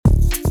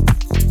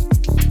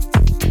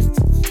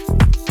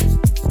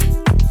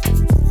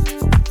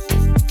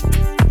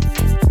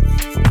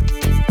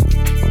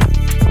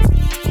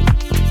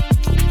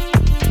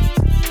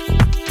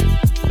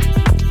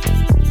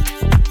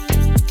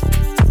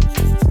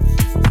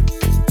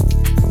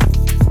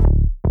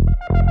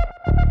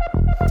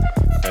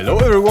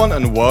Hello everyone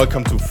and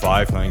welcome to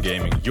 5-9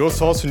 Gaming, your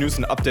source for news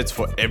and updates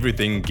for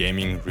everything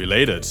gaming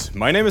related.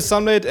 My name is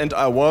Sunblade and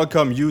I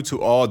welcome you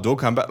to our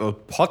Dokkan Battle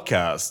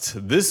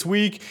podcast. This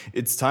week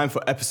it's time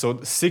for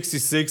episode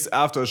 66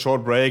 after a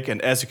short break,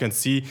 and as you can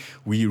see,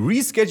 we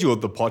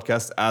rescheduled the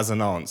podcast as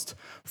announced.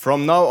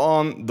 From now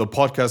on, the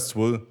podcast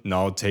will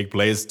now take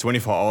place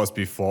 24 hours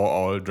before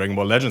our Dragon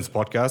Ball Legends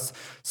podcast,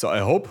 so I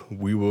hope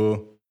we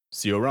will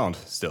see you around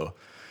still.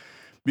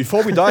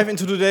 Before we dive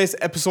into today's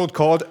episode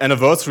called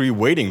Anniversary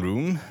Waiting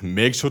Room,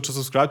 make sure to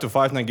subscribe to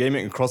 5-9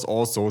 Gaming across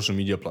all social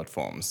media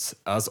platforms.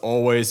 As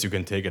always, you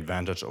can take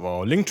advantage of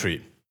our link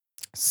tree.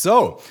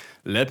 So,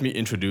 let me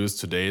introduce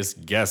today's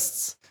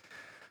guests.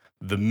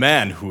 The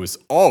man who is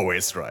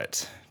always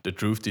right, the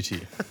Truth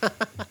DT.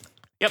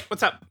 Yep,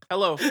 what's up?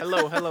 Hello.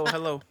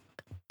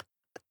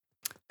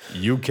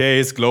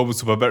 UK's Global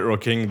Super Battle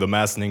King, the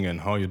Mass Ningen.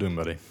 How are you doing,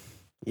 buddy?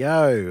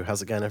 Yo,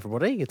 how's it going,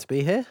 everybody? Good to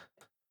be here.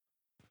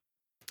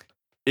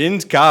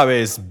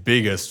 Kabe's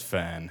biggest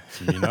fan,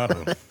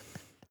 Minato.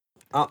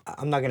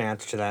 I'm not going to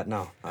answer to that.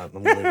 No, I'm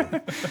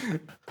leaving.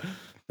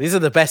 These are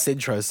the best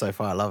intros so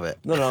far. I love it.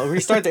 No,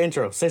 restart the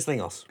intro. Say something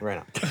else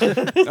right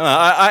now.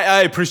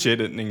 I appreciate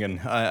it,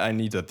 Ningen. I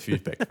need that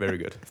feedback. Very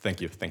good.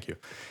 Thank you.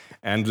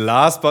 And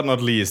last but not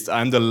least,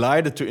 I'm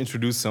delighted to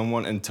introduce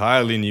someone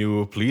entirely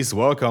new. Please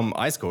welcome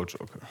Ice Coach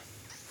Joker.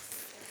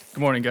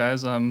 Good morning,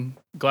 guys. I'm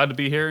glad to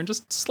be here and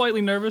just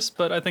slightly nervous,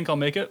 but I think I'll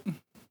make it.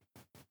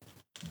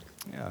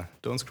 Yeah,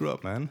 don't screw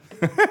up, man.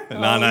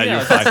 Yeah,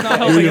 You're fine. That's not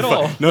helping at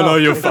all. No,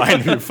 you're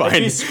fine. You're fine.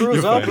 If he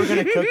screws You're up, fine. we're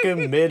going to cook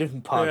him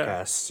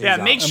mid-podcast. Yeah,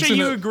 He's make out. sure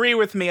you agree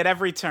with me at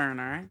every turn,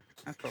 all right?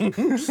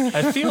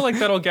 I feel like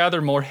that'll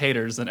gather more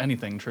haters than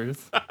anything,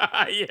 Truth.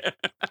 Yeah.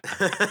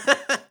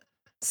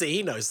 See,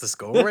 he knows the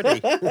score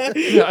already.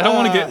 Yeah, I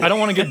don't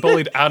want to get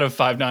bullied out of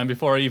 5-9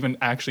 before I even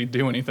actually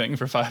do anything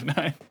for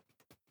 5-9.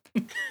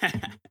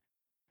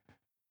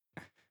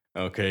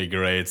 Okay,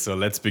 great. So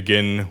let's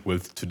begin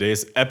with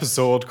today's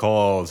episode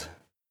called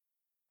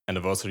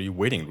Anniversary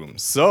Waiting Room.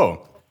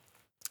 So,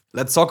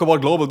 let's talk about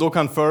Global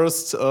Dokkan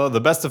first.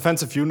 The best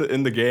defensive unit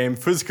in the game,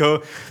 Physical.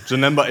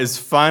 Janemba is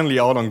finally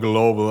out on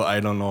Global. I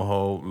don't know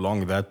how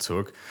long that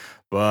took.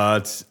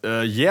 But,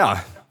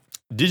 yeah.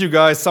 Did you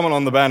guys summon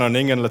on the banner?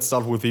 Ningen, let's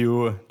start with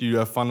you. Do you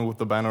have fun with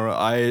the banner?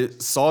 I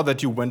saw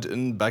that you went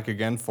in back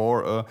again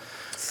for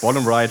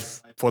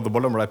the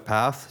bottom right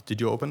path.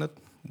 Did you open it?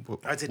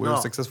 I did Were not.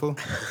 you successful?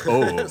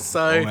 Oh,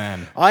 So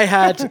man. I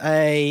had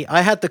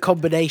the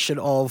combination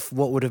of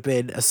what would have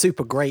been a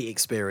super great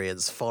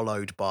experience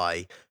followed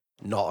by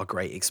not a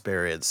great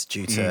experience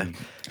due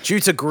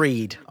to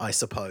greed, I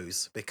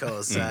suppose,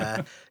 because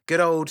good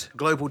old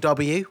Global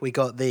W, we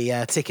got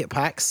the ticket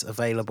packs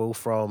available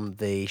from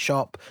the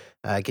shop.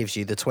 Gives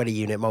you the 20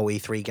 unit MOE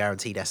 3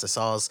 guaranteed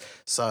SSRs.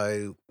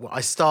 So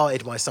I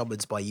started my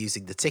summons by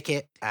using the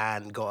ticket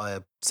and got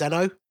a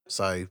Zeno.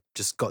 So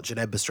just got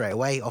Janemba straight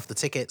away off the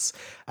tickets.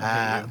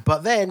 But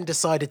then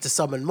decided to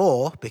summon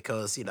more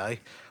because,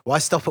 why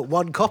stop at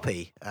one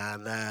copy?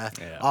 And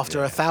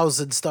after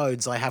 1,000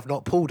 stones, I have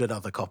not pulled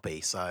another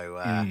copy.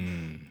 So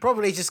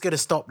probably just going to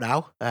stop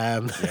now.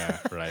 Yeah,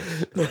 right.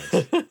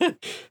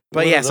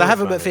 But yes, I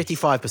have him at those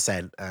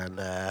 55%.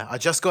 And I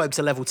just got him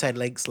to level 10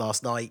 links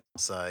last night.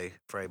 So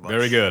very much.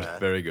 Very good,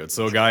 very good.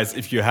 So, guys,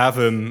 if you have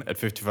him at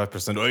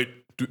 55%,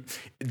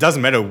 it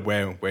doesn't matter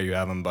where you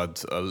have him,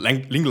 but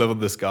link level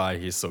this guy.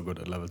 He's so good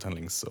at level 10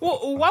 links. So.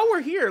 Well, while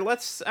we're here,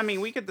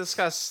 we could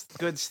discuss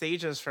good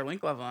stages for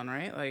link leveling,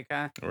 right? Like,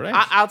 Right.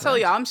 I'll tell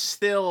you, I'm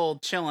still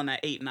chilling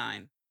at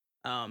 8-9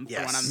 for when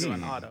I'm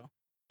doing auto.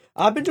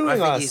 I've been I doing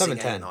think using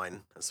 7-10.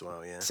 8-9 as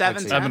well, yeah.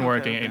 7-10. I've been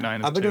working okay.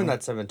 8-9. I've been doing that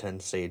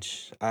 7-10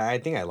 stage. I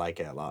think I like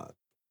it a lot.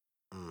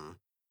 Mm.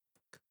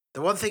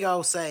 The one thing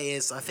I'll say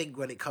is, I think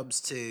when it comes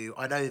to,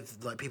 I know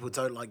like people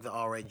don't like the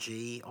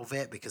RNG of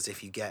it because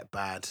if you get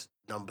bad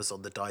numbers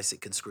on the dice,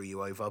 it can screw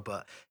you over.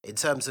 But in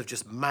terms of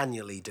just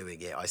manually doing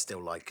it, I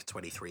still like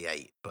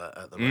 23-8. But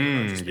at the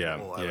moment, I've just been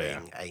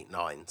autoing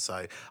 8-9.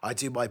 So I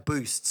do my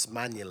boosts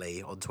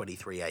manually on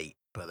 23-8.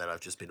 But then I've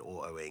just been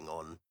autoing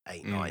on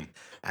 8-9.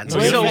 And So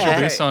to you be have fair,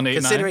 your boosts on 8-9?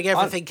 considering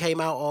everything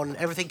came out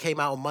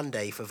on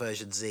Monday for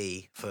version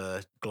Z for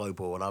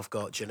global, and I've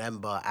got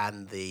Janemba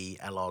and the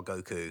LR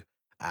Goku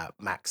at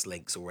max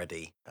links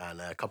already, and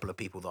a couple of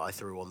people that I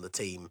threw on the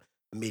team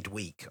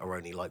midweek are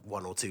only like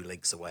 1 or 2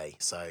 links away.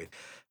 So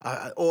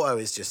auto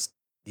is just,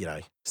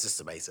 it's just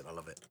amazing. I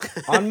love it.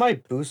 On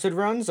my boosted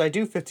runs, I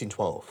do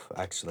 15-12,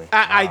 actually.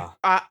 I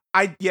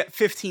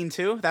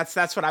 15-2. That's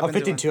what I've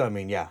been doing. 15-2, I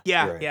mean, yeah.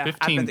 Yeah, you're right. yeah.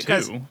 I've been-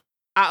 because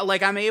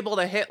 15-2. I'm able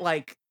to hit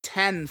like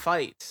 10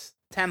 fights,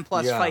 10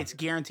 plus Yeah. fights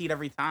guaranteed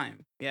every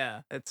time.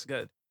 Yeah, it's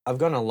good. I've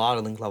gotten a lot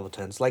of link level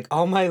 10s. Like,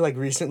 all my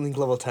recent link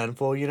level 10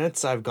 full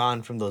units, I've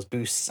gone from those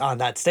boosts on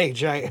that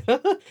stage, right?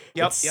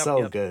 It's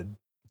so good.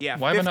 Yeah,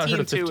 Why have I not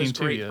heard of 15-2 is 15-2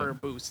 great yet? for a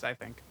boost, I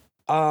think.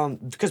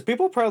 Because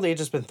people probably have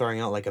just been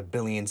throwing out like a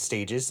billion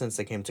stages since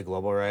they came to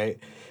global, right?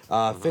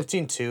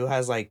 15-2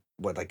 has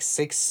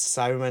 6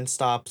 Cybermen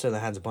stops and it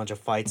has a bunch of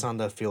fights on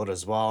the field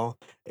as well.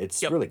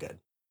 It's really good.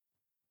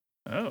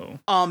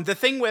 The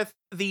thing with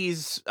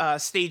these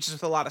stages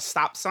with a lot of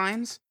stop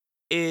signs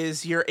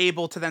is you're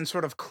able to then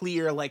sort of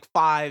clear like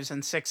 5s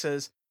and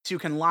 6s so you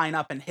can line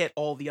up and hit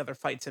all the other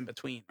fights in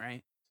between,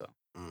 right? So.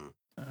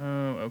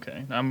 Oh,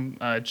 okay.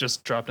 I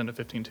just dropped into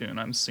 15.2 and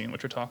I'm seeing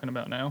what you're talking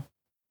about now.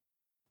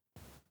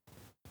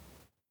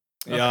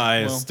 Yeah,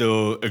 I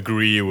still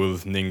agree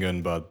with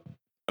Ningen, but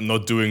I'm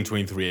not doing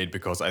 23.8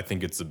 because I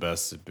think it's the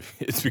best.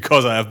 It's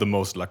because I have the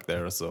most luck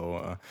there.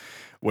 So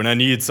when I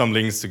need some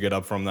links to get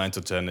up from 9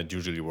 to 10, it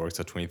usually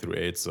works at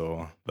 23.8.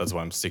 So that's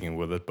why I'm sticking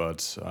with it.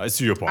 But I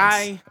see your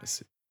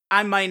points.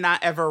 I might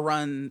not ever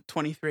run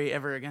 23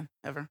 ever again,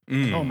 ever.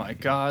 Oh my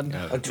god.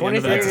 23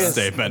 That's a is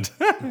statement.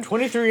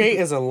 23.8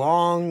 is a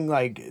long,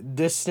 like,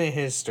 distant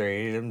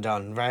history. I'm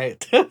done,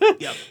 right?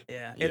 Yep.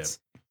 Yeah.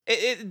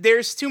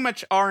 There's too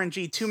much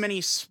RNG, too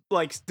many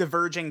like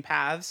diverging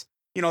paths.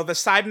 You know, the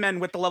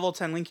Sidemen with the level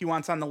 10 link you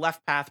want's on the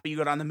left path, but you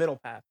go down the middle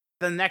path.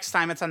 The next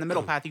time it's on the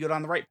middle path, you go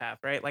down the right path,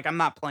 right? Like, I'm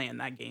not playing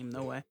that game,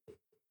 no way.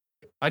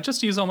 I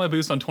just used all my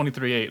boosts on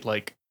 23.8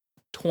 like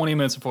 20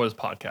 minutes before this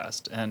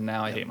podcast, and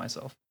now I hate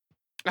myself.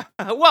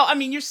 Well, I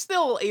mean, you're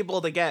still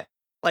able to get,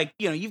 like,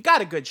 you know, you've got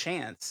a good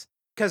chance.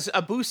 Because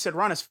a boosted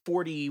run is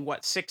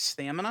 6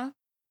 stamina.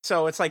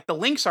 So it's like the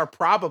links are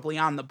probably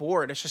on the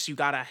board. It's just you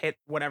gotta hit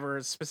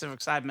whatever specific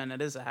Sidemen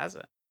it is that has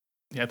it.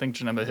 Yeah, I think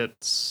Janemba hit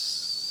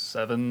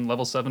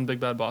level 7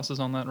 big bad bosses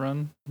on that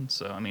run.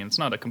 So, I mean, it's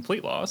not a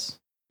complete loss.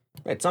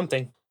 It's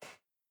something.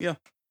 Yeah.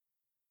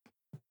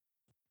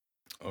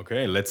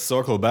 Okay, let's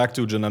circle back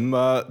to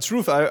Janemba.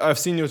 Truth, I've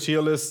seen your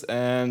tier list,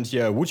 and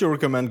yeah, would you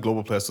recommend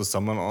global players to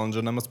summon on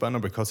Janemba's banner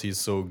because he's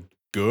so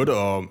good,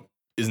 or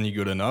isn't he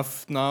good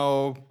enough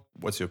now?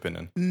 What's your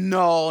opinion?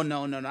 No.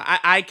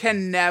 I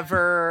can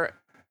never.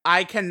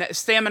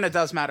 Stamina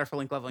does matter for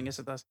link leveling, yes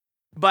it does.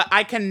 But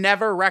I can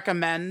never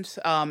recommend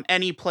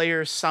any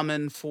players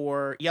summon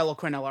for Yellow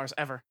Coin LRs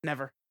ever.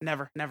 Never.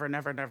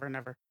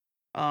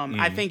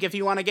 I think if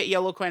you want to get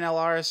Yellow Coin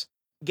LRs,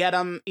 get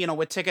them, you know,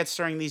 with tickets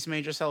during these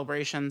major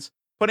celebrations.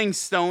 Putting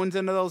stones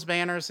into those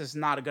banners is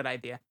not a good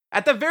idea.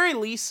 At the very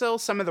least, though,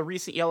 some of the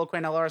recent Yellow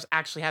Coin LRs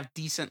actually have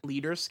decent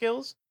leader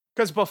skills.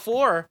 Because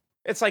before,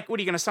 it's like, what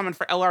are you going to summon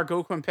for LR,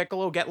 Goku, and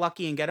Piccolo? Get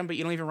lucky and get them, but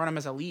you don't even run them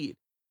as a lead.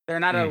 They're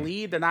not a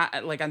lead. They're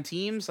not, like, on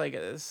teams. Like,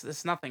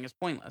 it's nothing. It's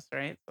pointless,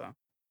 right? So.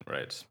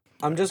 Right.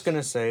 I'm just going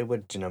to say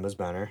with Janemba's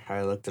banner,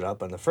 I looked it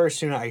up, and the first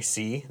unit I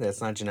see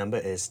that's not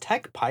Janemba is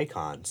Tech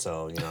PyCon.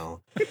 So, you know,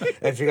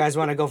 if you guys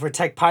want to go for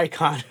Tech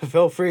PyCon,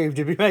 feel free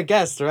to be my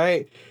guest,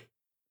 right?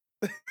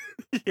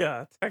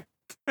 Yeah, Tech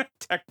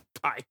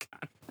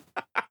PyCon.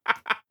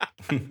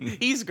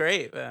 He's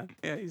great, man.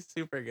 Yeah, he's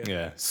super good.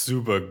 Yeah,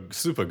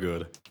 super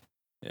good.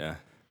 Yeah.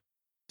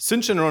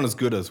 Shinron is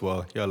good as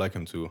well. Yeah, I like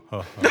him too.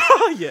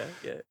 Yeah.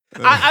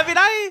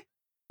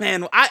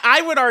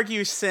 I would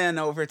argue Sin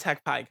over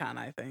Tech PyCon,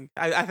 I think.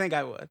 I think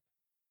I would.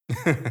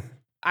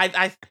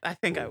 I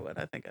think I would.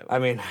 I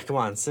mean, come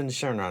on, Sin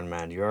Shenron,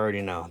 man. You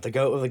already know. The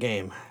GOAT of the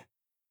game.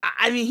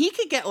 I mean, he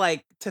could get,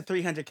 like, to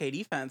 300k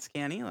defense,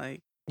 can he?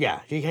 Like, yeah,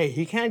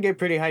 he can get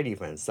pretty high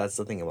defense. That's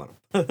the thing about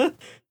him.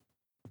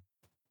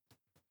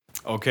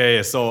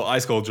 Okay, so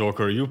Ice Cold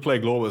Joker, you play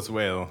global as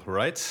well,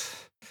 right?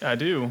 I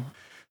do.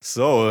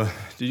 So,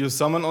 did you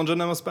summon on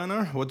Janemba's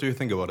banner? What do you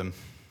think about him?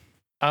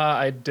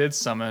 I did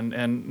summon,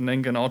 and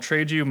Ningen, I'll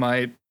trade you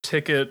my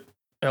ticket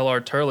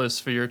LR Turles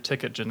for your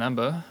ticket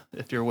Janemba,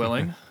 if you're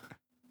willing.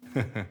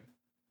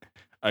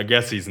 I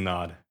guess he's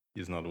not.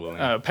 He's not willing.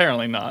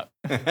 Apparently not.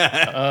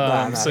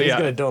 Nah, so he's yeah.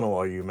 gonna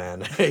Donawall you,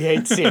 man. I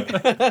hate to see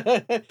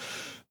it.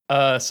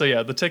 So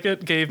yeah, the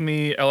ticket gave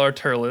me LR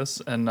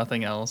Turles and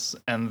nothing else,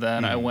 and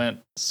then I went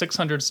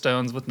 600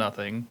 stones with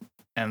nothing,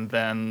 and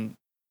then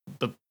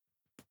the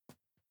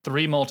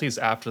 3 multis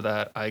after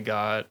that, I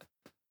got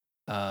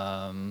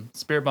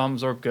Spirit Bomb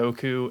Absorb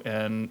Goku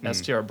and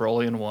STR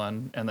Broly in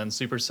one, and then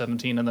Super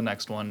 17 in the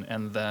next one,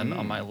 and then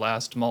on my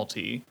last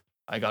multi,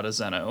 I got a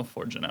Zeno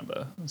for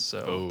Janemba.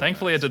 So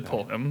thankfully nice. I did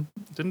pull him.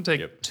 Didn't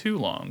take too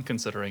long,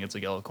 considering it's a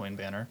yellow coin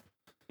banner.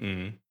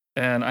 And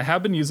I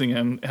have been using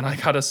him, and I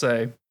gotta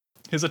say,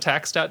 his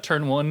attack stat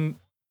turn 1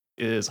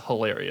 is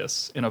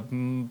hilarious in a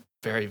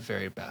very,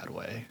 very bad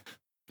way.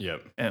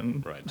 Yep.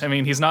 And right. I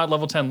mean, he's not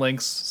level 10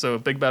 links, so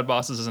Big Bad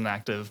Bosses isn't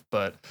active,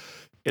 but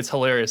it's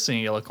hilarious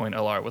seeing Yellow Coin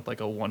LR with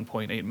like a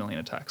 1.8 million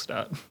attack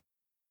stat.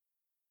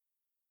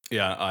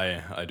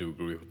 Yeah, I do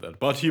agree with that.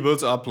 But he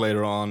builds up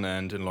later on,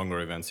 and in longer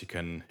events, he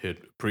can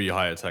hit pretty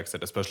high attack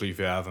stat, especially if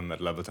you have him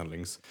at level 10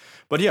 links.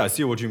 But yeah, I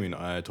see what you mean.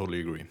 I totally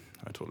agree.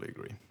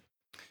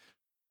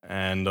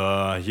 And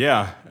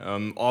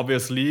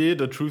obviously,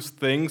 the truth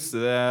thinks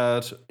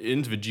that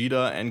Int,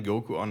 Vegeta, and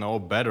Goku are now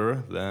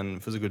better than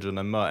physical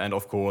Janemba. And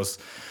of course,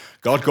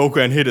 God,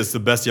 Goku and Hit is the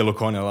best Yellow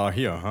Coin LR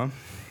here, huh?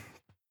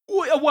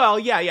 Well,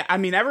 yeah. I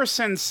mean, ever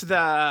since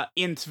the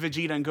Int,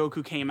 Vegeta, and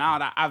Goku came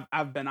out,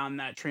 I've been on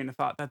that train of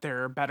thought that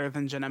they're better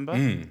than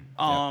Janemba.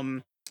 I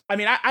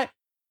mean,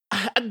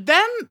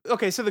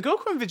 so the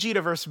Goku and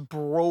Vegeta versus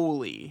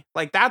Broly,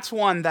 like, that's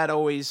one that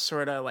always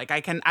sort of, like,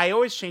 I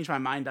always change my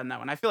mind on that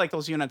one. I feel like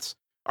those units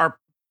are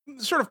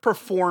sort of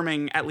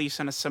performing at least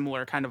in a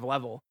similar kind of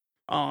level.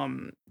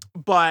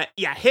 But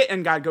yeah, Hit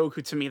and God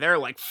Goku to me, they're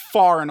like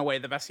far and away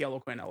the best Yellow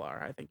Coin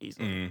LR. I think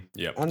easily.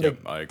 Yep, And yep,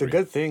 I agree. the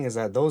good thing is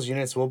that those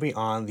units will be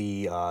on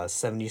the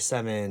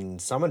 77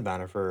 summon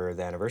banner for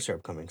the anniversary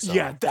upcoming. So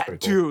Yeah, that's that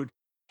pretty cool. dude,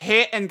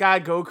 Hit and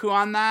God Goku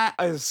on that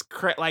is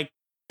like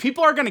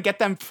people are gonna get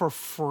them for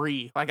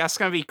free. Like that's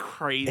gonna be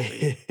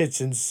crazy.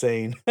 It's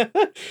insane.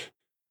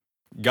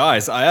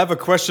 Guys, I have a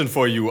question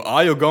for you.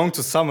 Are you going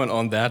to summon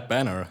on that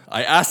banner?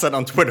 I asked that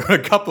on Twitter a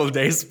couple of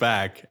days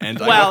back,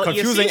 and I Well, got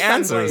you confusing see,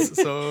 answers.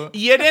 So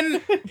You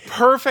didn't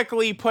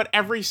perfectly put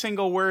every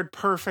single word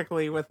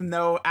perfectly with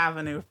no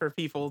avenue for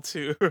people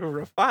to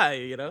reply,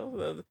 you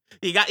know?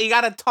 You got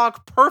to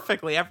talk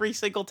perfectly every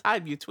single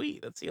time you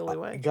tweet. That's the only You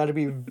way. got to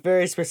be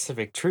very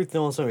specific. Truth,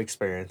 knows no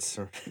experience.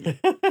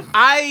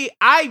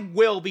 I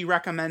will be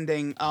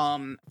recommending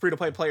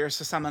free-to-play players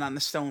to summon on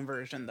the Stone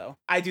version though.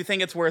 I do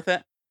think it's worth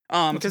it.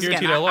 It's Because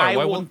guaranteed again, LR. I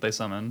Why will, wouldn't they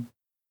summon?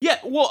 Yeah,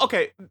 well,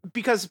 okay,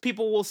 because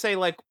people will say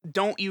like,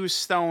 don't use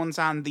stones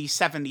on the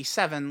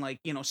 77, like,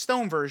 you know,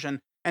 stone version,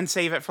 and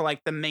save it for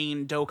like the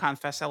main Dokkan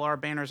Fest LR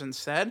banners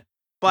instead.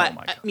 But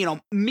my God. you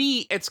know,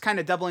 me, it's kind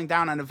of doubling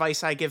down on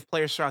advice I give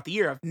players throughout the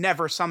year of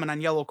never summon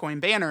on yellow coin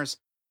banners.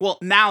 Well,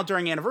 now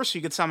during anniversary,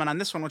 you could summon on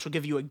this one, which will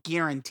give you a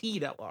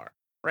guaranteed LR,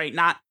 right?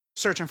 Not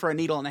searching for a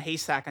needle in a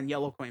haystack on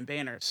yellow coin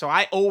banners. So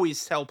I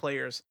always tell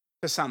players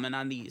to summon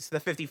on these, the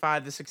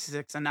 55, the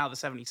 66, and now the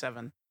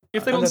 77.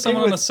 If they And don't the thing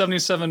summon on a with-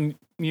 77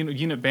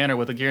 unit banner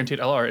with a guaranteed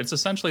LR, it's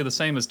essentially the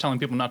same as telling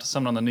people not to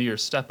summon on the New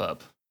Year's Step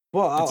Up.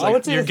 Well, It's I would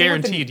like say you're the thing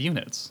with guaranteed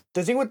units.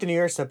 The thing with the New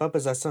Year step up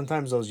is that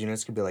sometimes those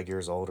units could be like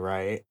years old,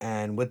 right?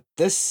 And with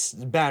this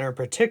banner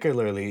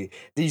particularly,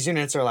 these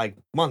units are like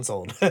months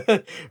old,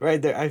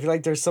 right? I feel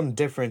like there's some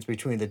difference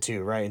between the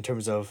two, right? In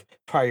terms of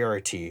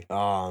priority.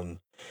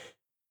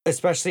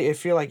 Especially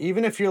if you're like,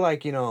 even if you're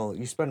like, you know,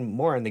 you spend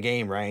more in the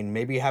game, right? And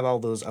maybe you have all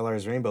those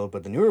LRs rainbow,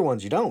 but the newer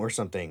ones you don't or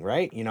something,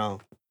 right? You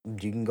know,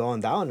 you can go on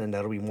down and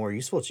that'll be more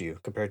useful to you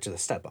compared to the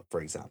step up,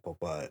 for example.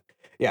 But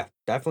yeah,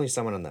 definitely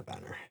someone on that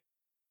banner.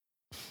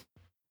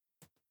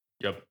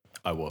 yep,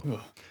 I will. Ugh.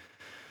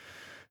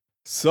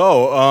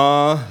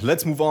 So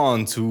let's move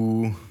on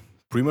to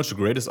pretty much the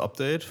greatest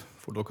update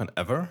for Dokkan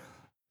ever.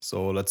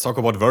 So let's talk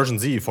about version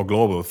Z for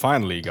global,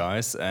 finally,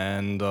 guys.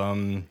 And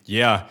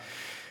yeah,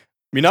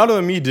 Minato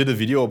and me did a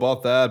video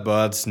about that,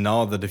 but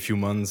now that a few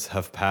months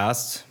have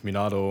passed,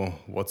 Minato,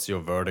 what's your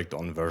verdict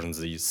on version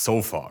Z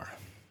so far?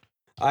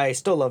 I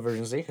still love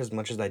version Z as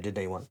much as I did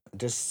day one.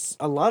 Just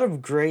a lot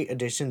of great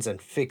additions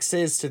and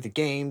fixes to the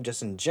game,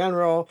 just in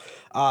general.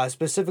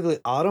 Specifically,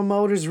 auto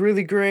mode is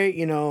really great.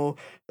 You know,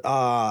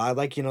 I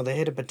like, you know, the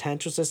hidden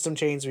potential system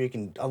change where you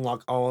can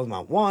unlock all of them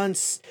at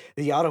once.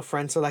 The auto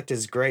friend select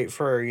is great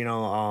for, you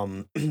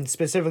know,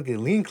 specifically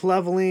link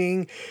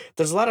leveling.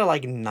 There's a lot of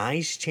like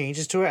nice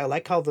changes to it. I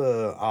like how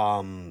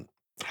the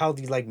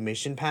like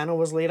mission panel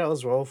was laid out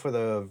as well for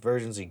the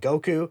version Z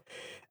Goku.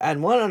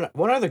 And one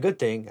other good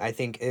thing I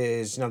think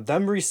is, you know,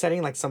 them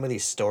resetting like some of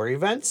these story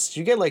events.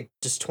 You get like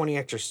just 20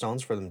 extra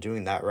stones for them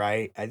doing that,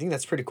 right? I think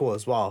that's pretty cool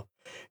as well.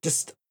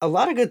 Just a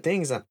lot of good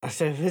things. If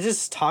I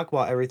just talk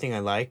about everything I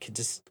like, it's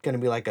just gonna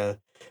be like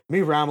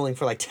me rambling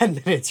for like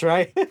 10 minutes,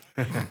 right?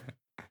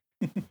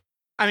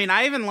 I mean,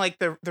 I even like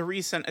the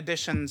recent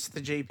additions to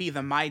JP,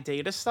 the My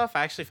Data stuff.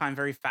 I actually find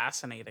very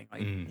fascinating.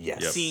 Like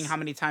Yes. Yep. seeing how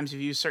many times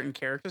you've used certain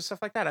characters,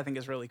 stuff like that. I think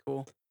is really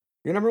cool.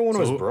 Your number one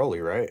was So-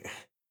 Broly, right?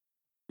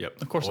 Yep,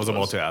 Of course I was it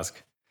about was. to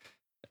ask.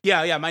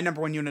 Yeah. My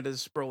number one unit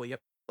is Broly. Yep,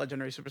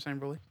 Legendary Super Saiyan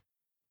Broly.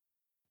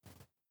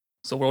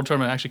 So World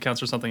Tournament actually counts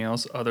for something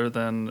else other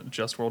than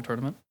just World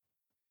Tournament?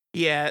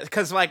 Yeah,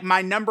 because like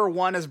my number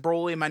one is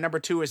Broly, my number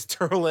two is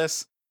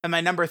Turles, and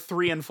my number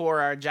 3 and 4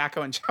 are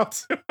Jacko and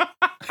Chaozu.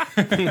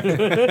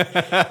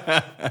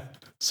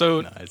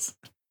 So Nice.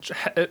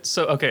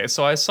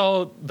 So I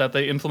saw that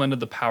they implemented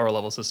the power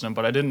level system,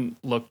 but I didn't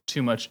look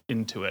too much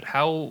into it.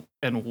 How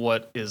and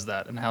what is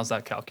that, and how's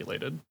that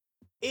calculated?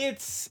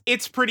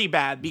 It's pretty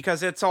bad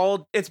because it's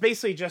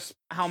basically just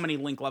how many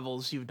link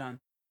levels you've done,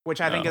 which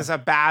I think Oh. is a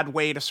bad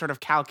way to sort of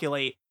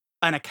calculate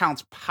an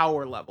account's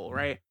power level,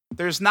 right?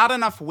 There's not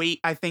enough weight,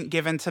 I think,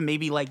 given to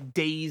maybe like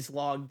days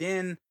logged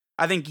in.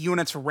 I think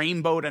units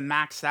rainbowed and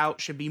maxed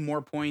out should be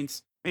more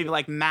points. Maybe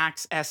like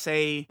max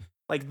SA,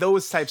 like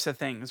those types of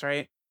things,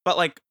 right? But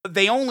like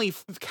they only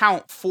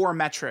count 4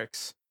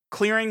 metrics: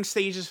 clearing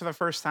stages for the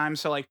first time.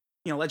 So like,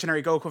 you know,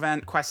 Legendary Goku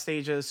event, quest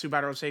stages,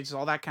 Subaru stages,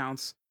 all that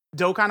counts.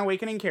 Dokkan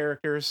Awakening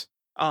characters,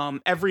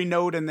 every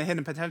node in the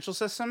hidden potential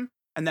system,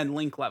 and then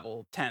link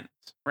level 10s,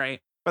 right?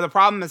 But the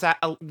problem is that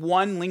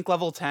one link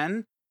level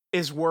 10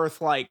 is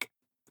worth like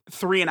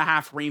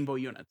 3.5 rainbow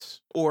units,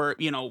 or,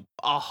 you know,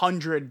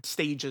 100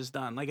 stages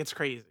done. Like, it's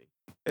crazy.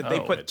 They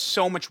Oh, put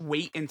so much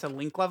weight into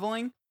link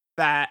leveling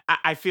that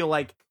I feel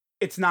like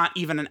it's not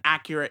even an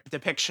accurate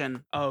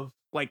depiction of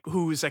like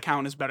whose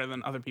account is better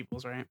than other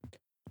people's, right?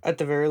 At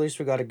the very least,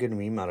 we got a good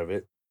meme out of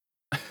it.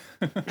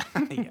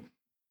 Yeah.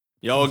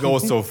 Yeah, I'll go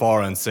so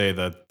far and say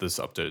that this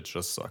update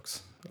just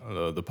sucks.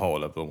 the power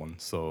level one.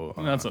 So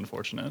That's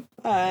unfortunate.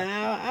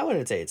 I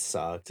wouldn't say it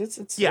sucked. It's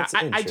Yeah, it's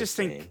I just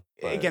think interesting,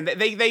 but- again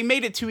they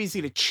made it too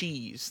easy to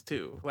cheese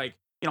too. Like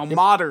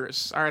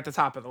modders are at the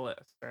top of the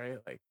list, right?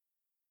 Like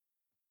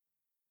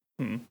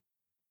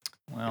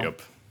Well,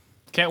 Yep.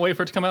 can't wait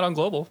for it to come out on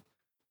global.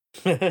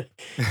 But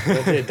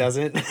it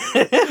doesn't.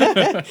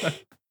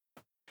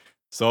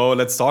 So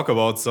let's talk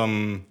about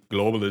some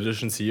global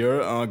editions here.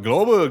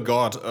 Global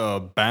got a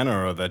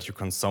banner that you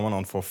can summon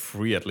on for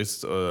free, at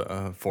least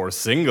for a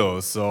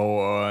single. So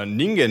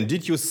Ningen,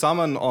 did you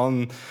summon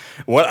on?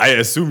 Well, I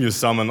assume you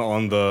summon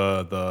on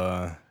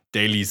the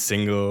daily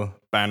single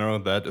banner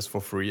that is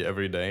for free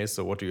every day.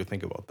 So what do you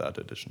think about that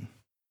edition?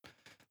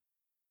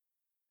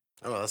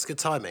 Oh, that's good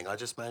timing. I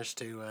just managed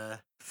to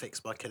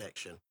fix my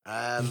connection.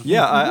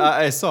 Yeah,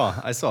 I saw.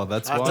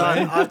 That's I've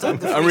why I've done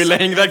the I'm free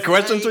relaying summon that every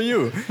question day. to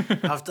you.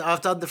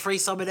 I've done the free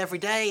summon every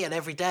day, and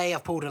every day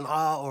I've pulled an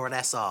R or an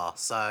SR.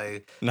 So all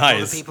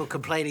Nice. the people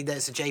complaining that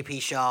it's a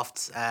JP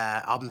shaft,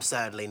 I'm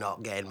certainly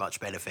not getting much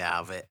benefit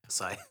out of it.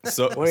 So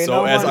So, Well, you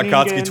know as what,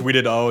 Akatsuki Ningen?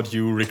 tweeted out,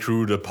 you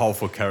recruit a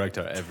powerful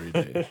character every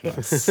day.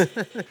 Nice.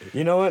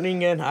 You know what,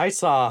 Ningen? I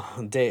saw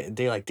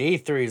day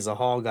 3 is a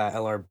Hall got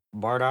LR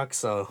Bardock,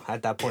 so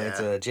at that point it's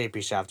a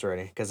JP shaft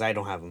already because I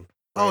don't have him.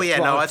 oh yeah,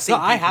 Well, no, I've seen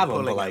I people have 'em,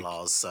 pulling but, like,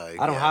 LRs. So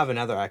I don't yeah. have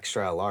another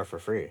extra LR for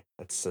free.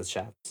 That's the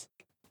shafts.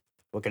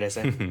 What can I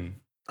say?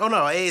 Oh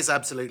no, it is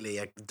absolutely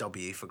a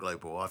W for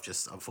global. I've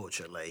just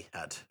unfortunately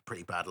had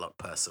pretty bad luck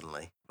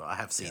personally, but I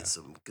have seen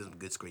some good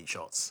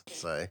screenshots.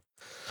 So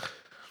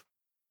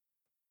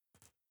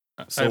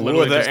So I were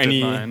literally there just did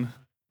any- mine,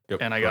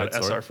 Yep, and I go got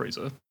ahead, sorry. SR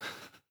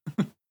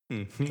Frieza.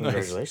 Nice.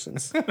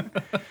 Congratulations.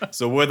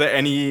 So were there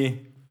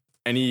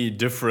any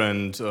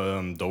different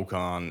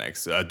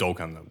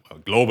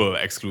global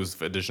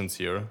exclusive editions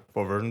here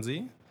for version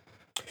Z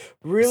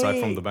Really?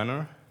 aside from the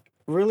banner?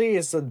 Really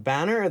is the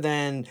banner.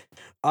 Then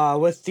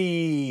with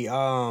the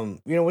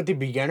with the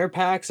beginner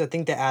packs, I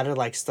think they added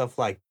like stuff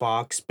like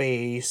box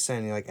space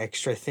and like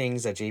extra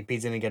things that JP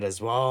didn't get as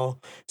well.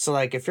 So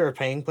like if you're a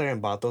paying player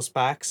and bought those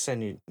packs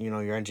and you're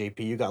on JP,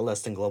 you got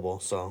less than global.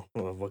 So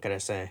what can I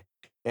say?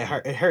 It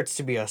hurts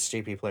to be us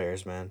JP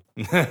players, man.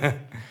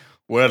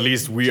 Well, at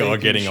least we are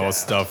JP getting our shaft.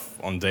 stuff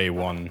on day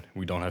one.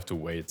 We don't have to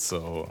wait.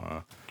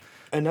 So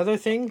Another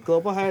thing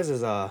global has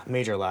is a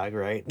major lag,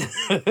 right?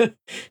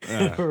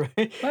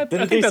 Right? I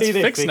Didn't think that's say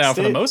they fixed now fixed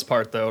for the it? most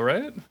part, though,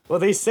 right? Well,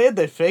 they said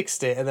they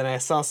fixed it, and then I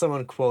saw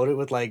someone quote it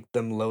with like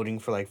them loading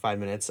for like 5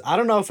 minutes. I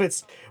don't know if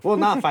it's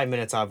not 5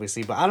 minutes,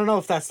 obviously, but I don't know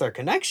if that's their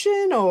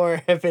connection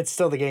or if it's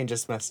still the game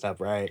just messed up,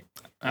 right?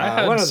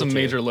 I one had of the some two.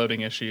 major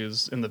loading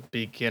issues in the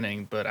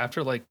beginning, but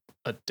after like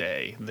a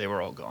day, they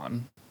were all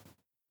gone.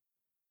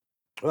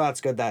 Well,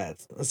 that's good.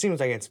 That it seems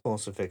like it's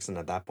supposed to fix it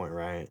at that point,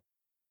 right?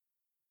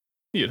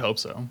 You'd hope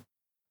so.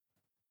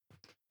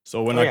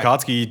 So when Oh, yeah.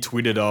 Akatsuki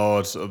tweeted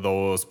out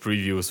those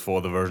previews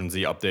for the version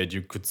Z update,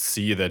 you could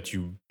see that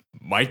you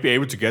might be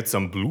able to get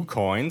some blue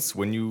coins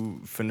when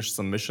you finish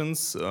some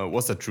missions.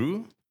 Was that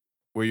true?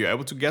 Were you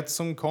able to get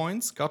some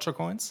coins, gacha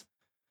coins?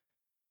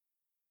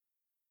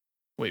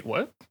 Wait,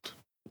 what?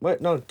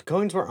 What? No, the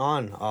coins were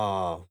on.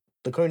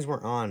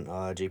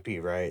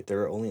 JP, right? They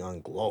were only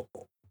on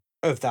global.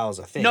 If that was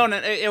a thing. no,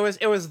 it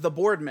was the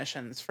board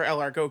missions for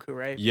LR Goku,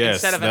 right? Yes,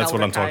 Instead of an that's what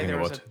Elder I'm Kai, talking there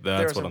was about. there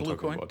That's was what a I'm blue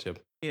talking coin. about. Yep.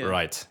 Yeah.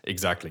 Right.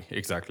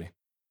 Exactly.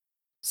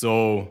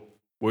 So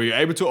were you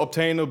able to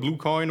obtain a blue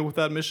coin with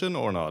that mission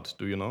or not?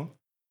 Do you know?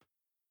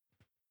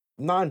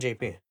 Not on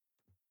JP.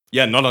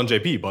 Yeah, not on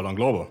JP, but on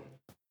global.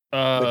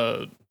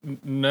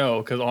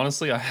 No, because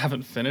honestly, I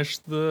haven't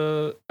finished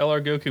the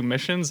LR Goku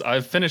missions.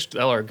 I've finished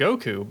LR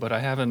Goku, but I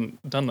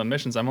haven't done the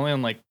missions. I'm only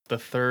on like the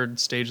third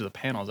stage of the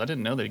panels. I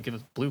didn't know they'd give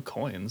us blue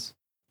coins.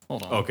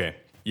 Hold on. Okay.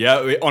 Yeah,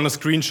 on a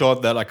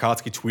screenshot that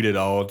Akatsuki tweeted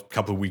out a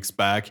couple weeks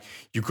back,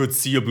 you could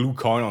see a blue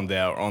coin on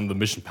there on the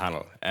mission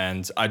panel.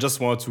 And I just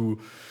want to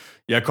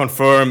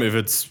confirm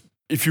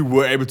if you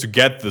were able to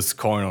get this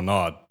coin or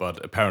not,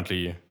 but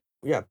apparently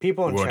Yeah,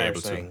 people in weren't chat are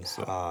able to, saying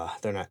so.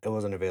 they're not. It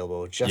wasn't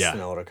available. Just yeah. an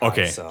Elder Kai.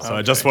 Okay. So. So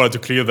I just wanted to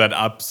clear that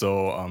up.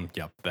 So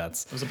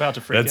that's I was about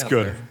to freak that's out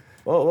good. there.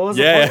 Well, what was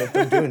Yeah. the point of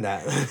them doing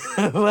that?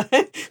 What?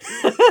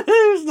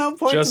 There's no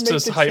point Just to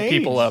make to the hype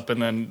people change. up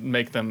and then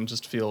make them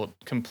just feel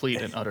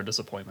complete and utter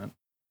disappointment.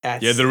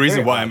 That's Yeah, the reason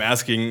very why hard. I'm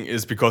asking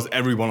is because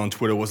everyone on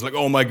Twitter was like,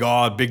 "Oh my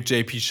god, big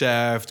JP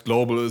Shaft,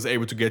 Global is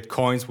able to get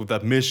coins with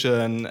that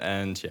mission,"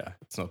 and yeah,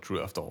 it's not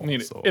true after all. I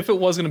mean, so. if it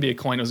was going to be a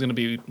coin, it was going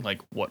to be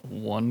like, what,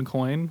 one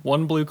coin?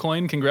 One blue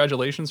coin?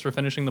 Congratulations for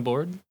finishing the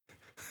board.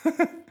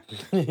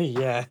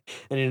 Yeah,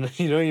 and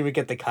you don't even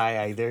get the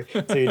Kai either,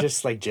 so you're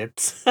just like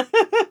gyps.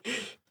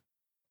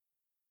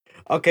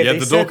 Okay, yeah, they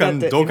the said that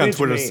the Dokkan image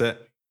Twitter may- said.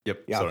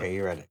 Yep. Yeah, sorry. okay,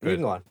 you read it. Go You ahead.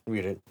 can go on,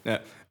 read it. Yeah,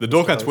 the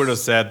Dokkan So Twitter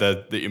it's- said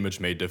that the image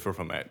may differ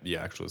from the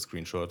actual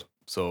screenshot.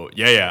 So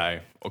yeah,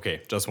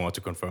 okay, just wanted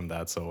to confirm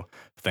that. So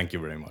thank you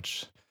very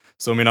much.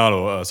 So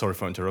Minato, sorry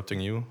for interrupting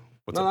you.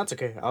 What's No, up? that's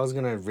okay. I was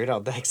gonna read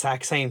out the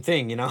exact same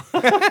thing, you know.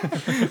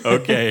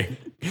 Okay,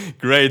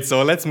 great.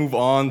 So let's move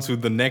on to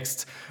the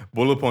next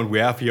bullet point we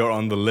have here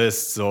on the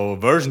list. So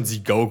version Z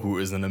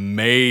Goku is an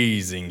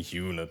amazing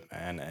unit,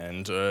 man.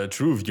 And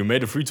Truth, you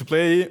made a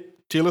free-to-play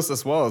tier list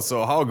as well.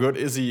 So how good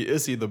is he?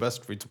 Is he the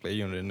best free-to-play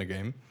unit in the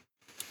game?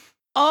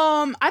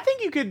 I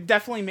think you could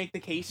definitely make the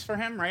case for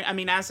him, right? I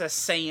mean, as a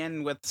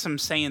Saiyan with some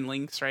Saiyan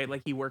links, right?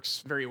 Like he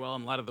works very well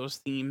in a lot of those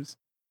themes.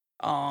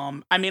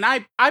 I mean,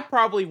 I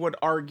probably would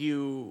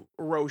argue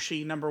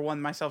Roshi #1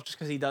 myself, just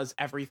because he does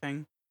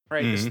everything,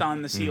 right? The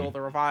stun, the seal,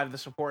 the revive, the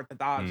support, the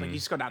dodge. Like you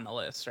just go down the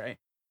list, right?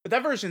 But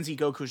that version Z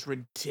Goku is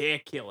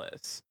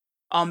ridiculous.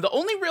 The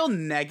only real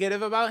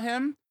negative about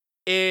him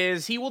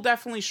is he will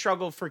definitely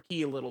struggle for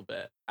ki a little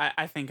bit.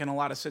 I think in a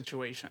lot of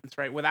situations,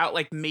 right? Without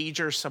like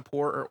major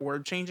support or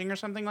orb changing or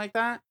something like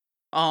that,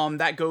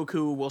 that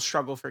Goku will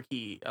struggle for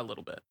ki a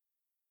little bit.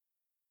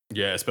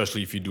 Yeah,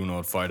 especially if you do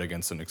not fight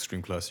against an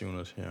extreme class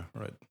unit. Yeah,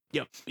 right.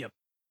 Yep.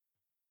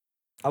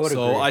 I would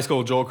So agree. Ice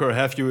Cold Joker,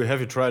 have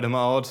you tried him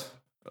out?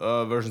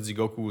 Version Z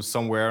Goku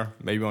somewhere,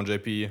 maybe on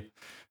JP,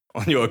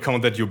 on your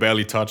account that you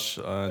barely touch.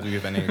 Do you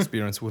have any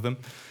experience with him?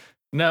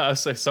 No,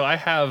 so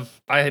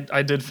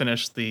I did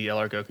finish the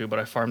LR Goku, but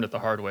I farmed it the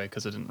hard way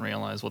because I didn't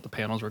realize what the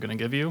panels were going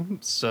to give you.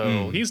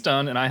 So he's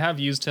done, and I have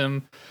used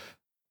him.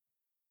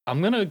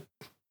 I'm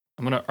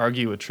gonna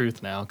argue a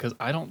truth now because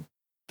I don't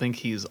think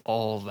he's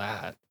all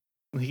that.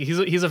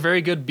 He's a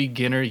very good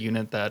beginner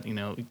unit that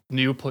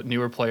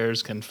newer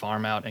players can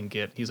farm out and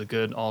get. He's a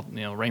good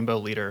rainbow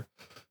leader,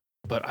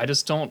 but I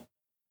don't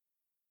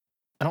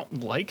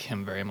like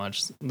him very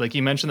much. Like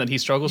you mentioned that he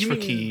struggles for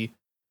ki.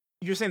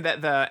 You're saying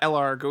that the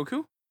LR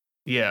Goku?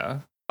 Yeah.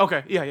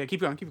 Okay, yeah,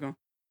 keep going.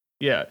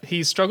 Yeah,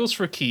 he struggles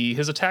for ki.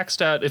 His attack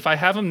stat, if I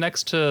have him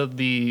next to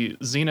the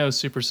Xeno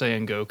Super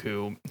Saiyan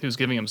Goku, who's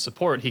giving him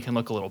support, he can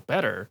look a little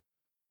better.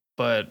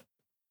 But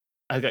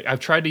I've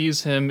tried to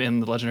use him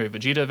in the Legendary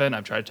Vegeta event.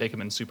 I've tried to take him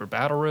in Super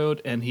Battle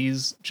Road, and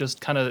he's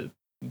just kind of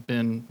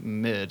been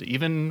mid.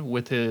 Even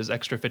with his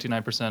extra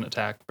 59%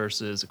 attack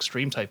versus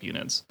extreme type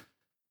units,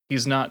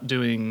 he's not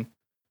doing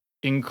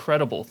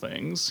incredible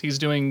things. He's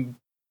doing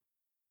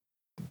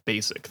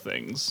basic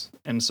things,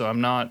 and so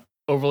I'm not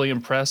overly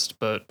impressed,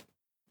 but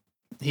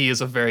he is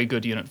a very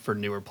good unit for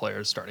newer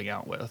players starting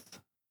out with.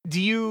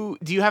 Do you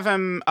have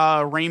him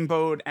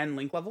rainbowed and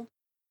link leveled?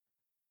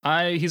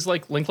 He's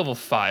like link level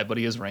 5, but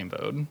he is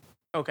rainbowed.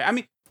 Okay, I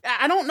mean,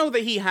 I don't know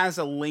that he has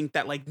a link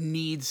that like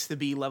needs to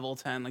be level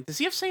 10. Like, does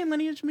he have Saiyan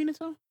lineage,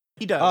 Minato?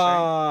 He does,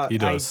 right? He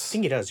does. I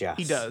think he does, yeah.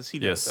 He does.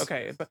 Yes.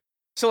 Okay, but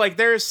so like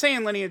there's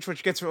Saiyan lineage,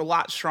 which gets a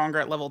lot stronger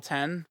at level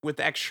 10 with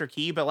the extra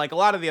ki, but like a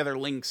lot of the other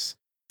links,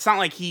 it's not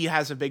like he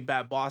has a big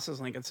bad bosses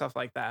link and stuff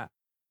like that.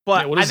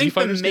 But what I does think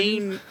Z-Fighters give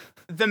you?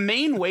 the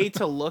main way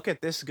to look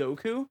at this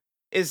Goku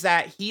is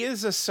that he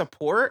is a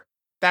support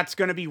that's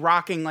going to be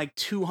rocking like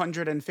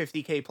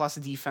 250k plus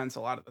defense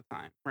a lot of the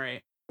time,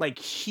 right? Like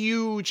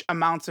huge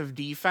amounts of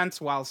defense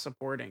while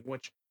supporting,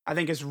 which I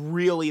think is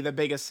really the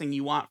biggest thing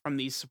you want from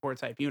these support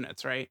type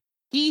units, right?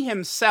 He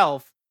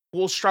himself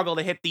will struggle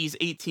to hit these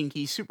 18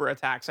 key super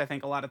attacks, I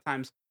think a lot of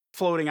times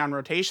floating on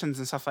rotations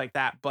and stuff like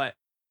that, but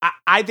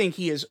I think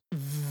he is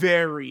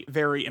very,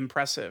 very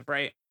impressive,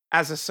 right?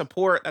 As a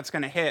support that's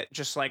going to hit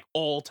just like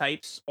all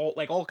types,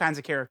 all kinds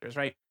of characters,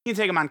 right? You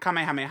can take him on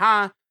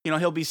Kamehameha,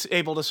 he'll be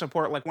able to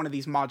support like one of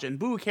these Majin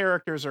Buu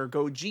characters or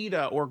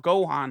Gogeta or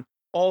Gohan,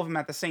 all of them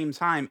at the same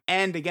time.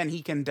 And again,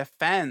 he can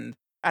defend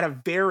at a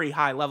very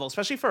high level,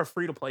 especially for a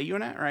free-to-play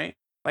unit, right?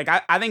 Like,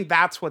 I think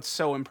that's what's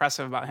so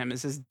impressive about him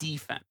is his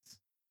defense.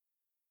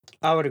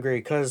 I would agree,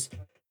 because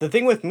the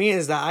thing with me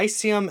is that I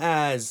see him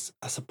as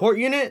a support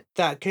unit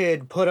that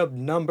could put up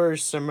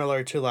numbers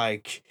similar to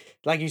like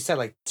you said,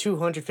 like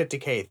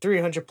 250k,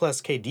 300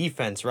 plus k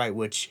defense, right?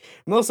 Which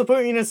most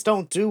support units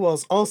don't do,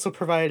 whilst also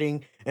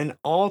providing an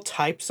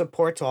all-type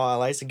support to all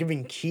allies and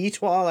giving ki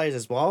to all allies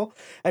as well.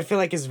 I feel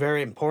like is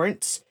very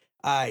important.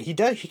 He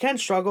can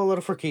struggle a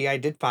little for ki, I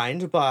did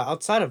find, but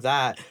outside of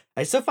that,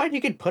 I still find he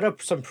could put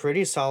up some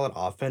pretty solid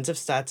offensive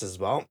stats as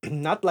well.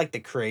 Not like the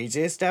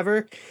craziest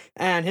ever,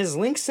 and his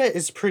link set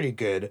is pretty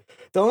good.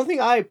 The only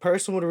thing I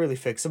personally would really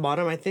fix about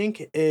him, I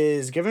think,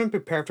 is give him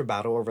Prepare for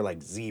Battle over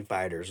like Z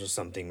Fighters or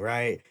something,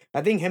 right?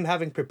 I think him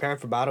having Prepare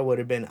for Battle would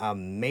have been a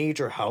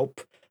major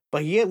help,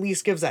 but he at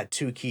least gives that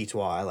 2 ki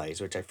to all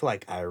allies, which I feel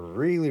like I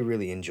really,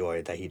 really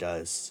enjoy that he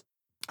does.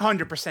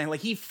 100%.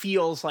 Like, he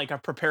feels like a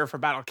Prepare for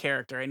Battle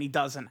character, and he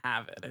doesn't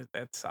have it.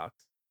 It sucks.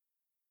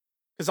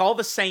 Because all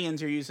the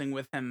Saiyans you're using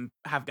with him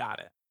have got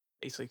it,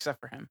 basically, except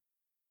for him.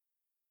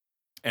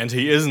 And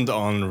he isn't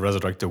on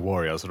Resurrect the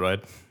Warriors,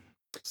 right?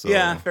 So,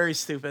 yeah, very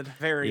stupid.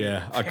 Very.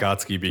 Yeah,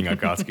 Akatsuki being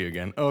Akatsuki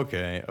again.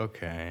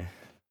 Okay.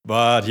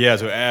 But yeah,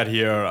 to add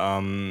here,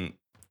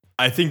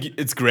 I think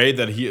it's great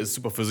that he is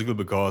super physical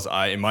because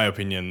in my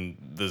opinion,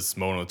 this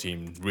mono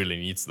team really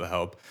needs the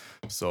help.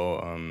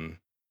 So,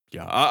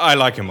 yeah, I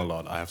like him a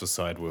lot. I have to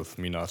side with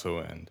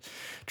Minato and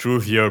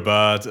Truth here.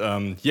 But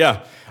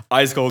yeah,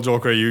 Ice Cold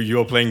Joker,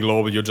 you're playing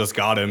global, you just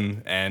got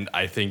him. And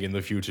I think in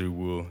the future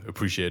we'll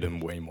appreciate him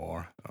way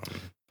more.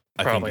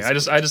 Probably.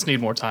 he's I just need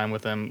more time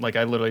with him. Like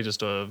I literally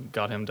just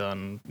got him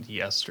done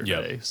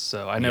yesterday.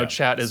 So I know Yep.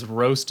 chat is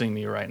roasting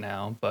me right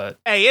now, but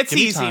Hey, it's give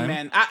me easy, time.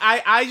 man.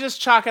 I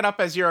just chalk it up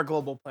as you're a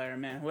global player,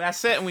 man.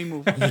 That's it, and we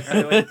move on.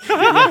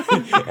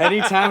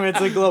 Anytime it's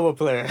a global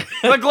player.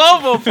 The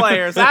global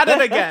players at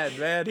it again,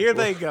 man. Here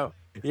they go.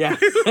 Yeah.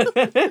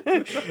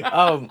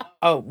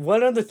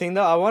 One other thing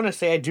though, I want to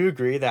say I do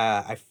agree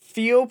that I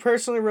feel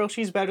personally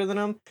Roshi's better than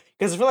him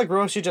because I feel like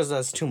Roshi just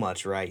does too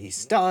much, right? He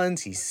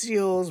stuns, he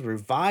seals,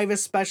 revive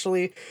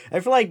especially. I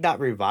feel like that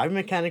revive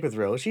mechanic with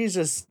Roshi is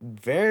just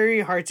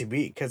very hard to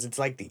beat because it's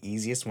like the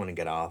easiest one to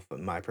get off,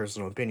 in my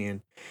personal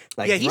opinion.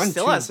 Like, Yeah, he run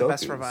still two has the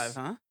best Gokus. revive,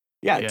 huh?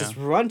 Yeah, Yeah. just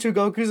run 2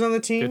 Gokus on the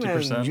team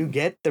 50%. and you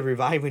get the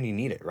revive when you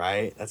need it,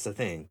 right? That's the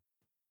thing.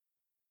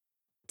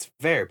 It's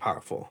very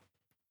powerful.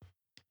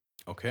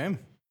 Okay,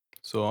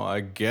 so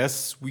I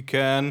guess we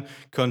can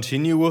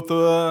continue with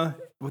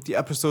the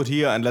episode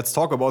here, and let's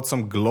talk about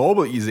some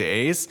global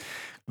EZAs.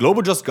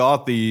 Global just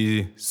got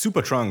the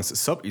Super Trunks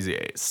sub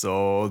EZAs,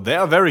 so they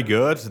are very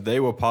good. They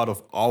were part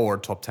of our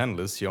top 10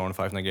 list here on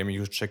Five Night Gaming.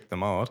 You should check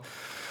them out.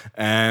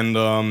 And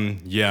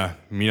yeah,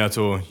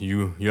 Minato,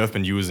 you have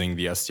been using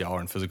the STR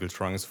and physical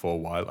trunks for a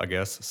while, I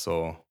guess.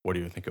 So what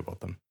do you think about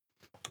them?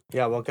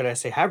 Yeah, what could I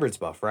say? Hybrid's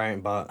buff,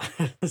 right? But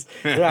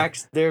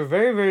they're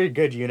very, very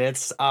good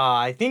units.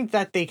 I think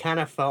that they kind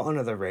of fell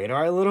under the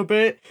radar a little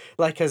bit.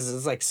 Like, because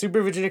it's like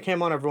Super Vegeta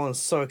came on, everyone's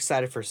so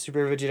excited for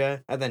Super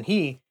Vegeta. And then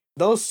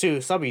those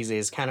two sub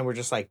EZs kind of were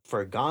just like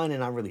forgotten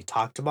and not really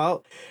talked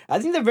about. I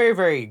think they're very,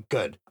 very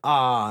good.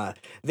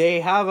 They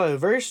have a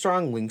very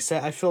strong link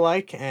set, I feel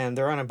like, and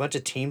they're on a bunch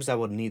of teams that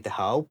would need the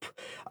help.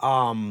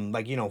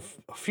 Like, you know,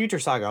 Future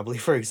Saga, I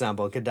believe, for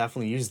example, could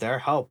definitely use their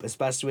help,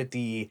 especially with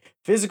the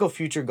physical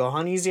Future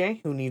Gohan EZA,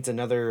 who needs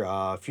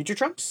another Future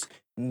Trunks.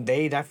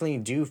 They definitely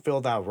do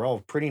fill that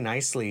role pretty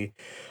nicely.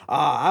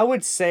 I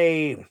would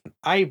say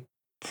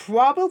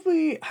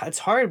it's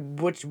hard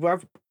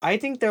wherever I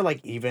think they're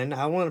like even.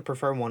 I want to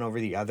prefer one over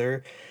the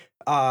other.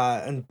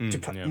 Yeah.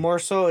 More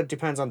so it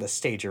depends on the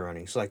stage you're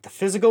running. So like the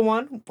physical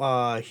one,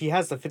 he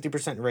has the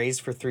 50% raise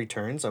for 3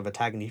 turns of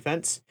attack and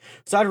defense.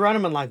 So I'd run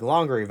him in like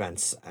longer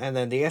events. And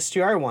then the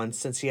STR one,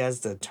 since he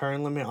has the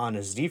turn limit on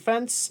his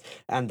defense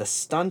and the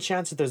stun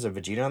chance if there's a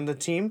Vegeta on the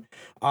team,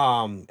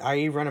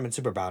 I run him in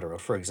Super Battle,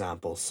 for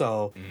example.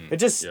 So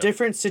it's just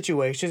different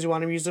situations you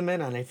want to use them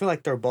in, and I feel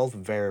like they're both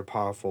very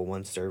powerful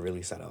once they're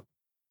really set up.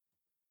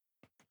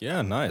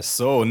 Yeah, nice.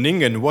 So,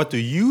 Ningen, what do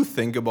you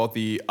think about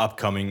the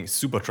upcoming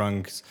Super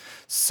Trunks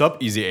sub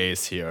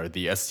EZAs here,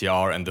 the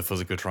STR and the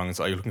physical trunks?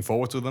 Are you looking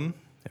forward to them?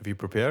 Have you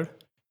prepared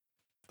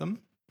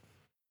them?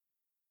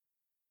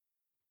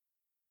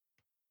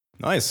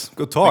 Nice,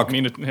 good talk. I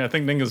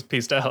think Ninga's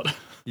pieced out.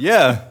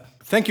 Yeah,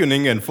 thank you,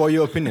 Ningen, for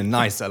your opinion.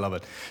 Nice, I love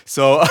it.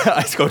 So,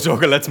 Ice Cold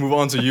Joker, let's move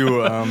on to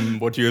you.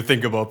 What do you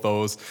think about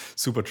those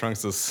Super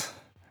Trunkses?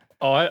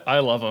 Oh, I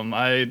love them.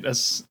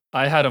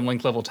 I had them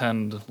linked level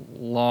 10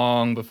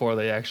 long before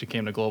they actually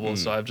came to global,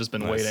 so I've just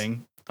been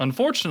waiting.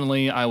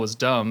 Unfortunately, I was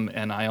dumb,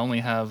 and I only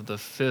have the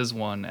Fizz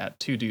one at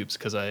 2 dupes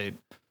because I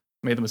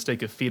made the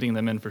mistake of feeding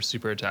them in for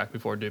super attack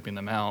before duping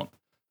them out.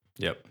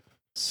 Yep.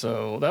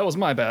 So that was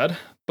my bad.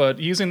 But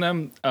using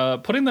them,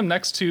 putting them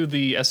next to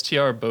the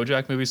STR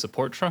Bojack movie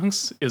support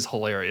trunks is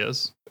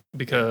hilarious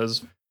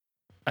because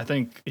I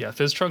think,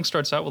 Fizz Trunks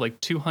starts out with like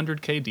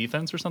 200k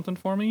defense or something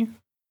for me.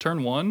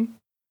 Turn 1.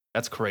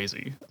 That's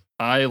crazy.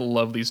 I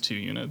love these 2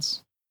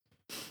 units.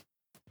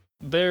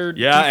 Their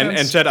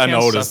and Chad, I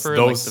noticed suffer,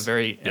 those. like, the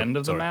very end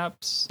of the sorry.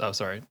 maps. Oh,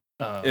 sorry.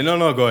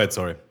 No, go ahead.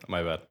 Sorry,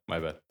 my bad.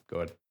 Go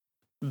ahead.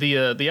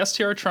 The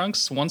STR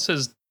Trunks, once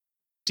his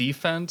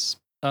defense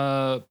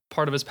part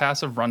of his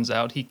passive runs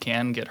out, he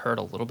can get hurt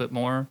a little bit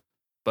more.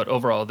 But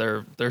overall,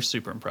 they're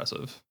super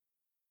impressive.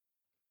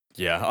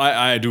 Yeah,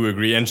 I do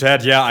agree. And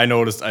Chad, I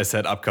noticed I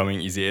said upcoming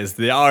EZAs.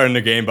 They are in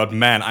the game, but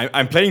man,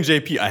 I'm playing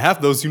JP. I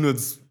have those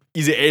units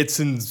EZA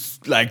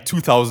since like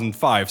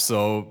 2005,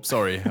 so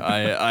sorry,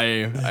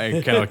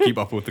 I cannot keep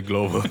up with the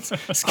global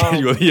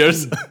schedule here.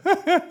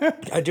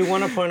 I do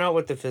want to point out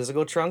with the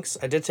physical trunks,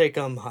 I did take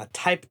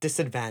type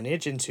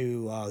disadvantage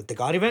into the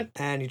God event,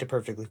 and he did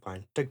perfectly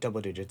fine. Took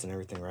double digits and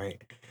everything,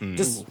 right?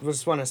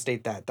 Just want to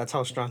state that's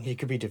how strong he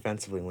could be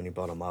defensively when you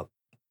build him up.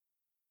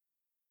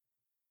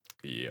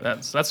 Yeah.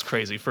 That's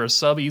crazy for a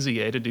sub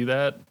EZA to do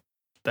that.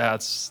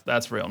 That's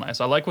real nice.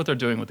 I like what they're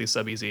doing with these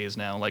sub EZAs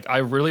now. Like I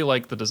really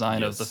like the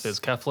design of the Fizz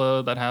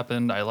Kefla that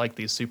happened. I like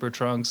these super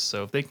trunks.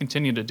 So if they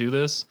continue to do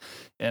this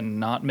and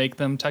not make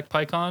them Tech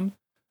PyCon,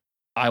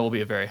 I will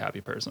be a very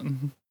happy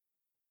person.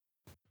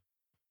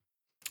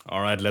 All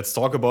right, let's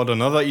talk about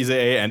another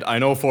EZA, and I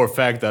know for a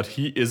fact that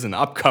he is an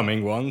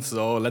upcoming one.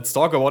 So let's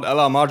talk about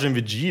LR Margin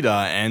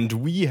Vegeta, and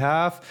we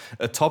have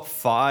a top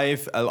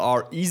 5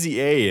 LR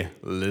EZA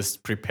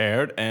list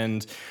prepared,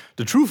 and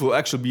the Truth will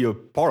actually be a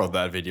part of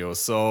that video.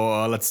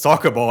 So let's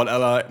talk about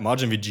LR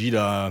Margin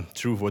Vegeta.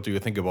 Truth, what do you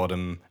think about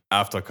him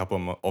after a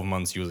couple of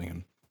months using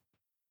him?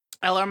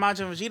 LR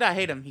Majin Vegeta, I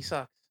hate him. He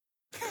sucks.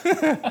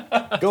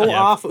 Go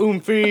off,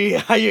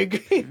 Oomphy. I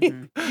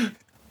agree.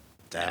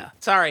 Yeah.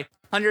 Sorry.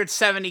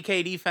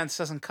 170k defense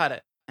doesn't cut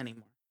it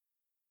anymore.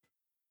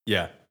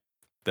 Yeah,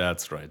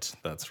 that's right.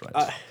 That's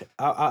right.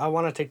 I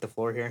want to take the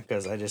floor here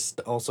because I just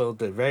also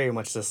very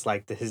much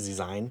dislike his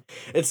design.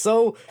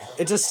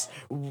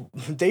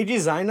 They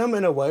design him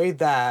in a way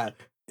that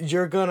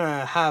you're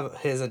gonna have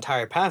his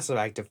entire passive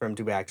active for him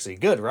to be actually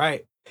good,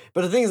 right?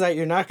 But the thing is that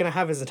you're not gonna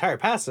have his entire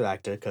passive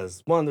active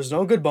because one, there's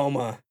no good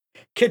Bulma.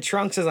 Kid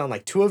Trunks is on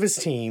like 2 of his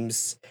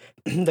teams.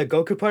 The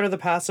Goku part of the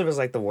passive is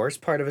like the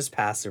worst part of his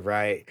passive,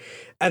 right?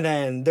 And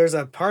then there's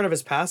a part of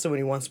his passive when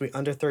he wants to be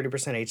under 30%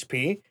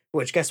 HP,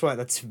 which guess what?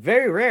 That's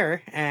very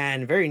rare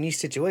and very niche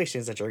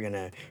situations that you're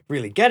gonna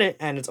really get it,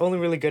 and it's only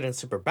really good in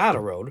Super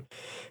Battle Road.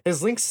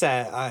 His Link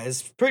set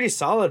is pretty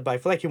solid, but I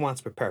feel like he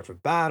wants to prepare for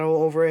battle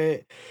over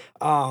it.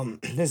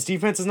 His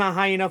defense is not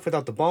high enough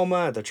without the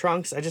Bulma, the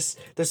Trunks.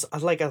 There's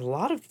like a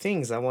lot of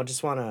things I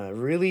just want to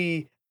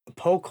really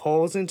poke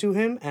holes into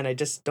him, and I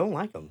just don't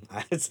like him.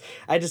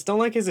 I just don't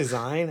like his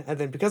design, and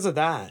then because of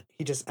that,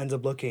 he just ends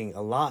up looking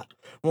a lot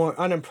more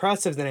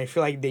unimpressive than I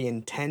feel like they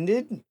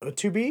intended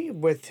to be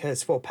with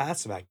his full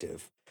passive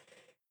active.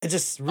 It's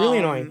just really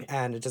annoying,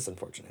 and it's just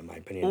unfortunate in my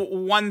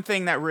opinion. One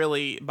thing that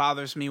really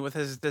bothers me with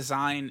his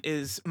design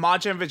is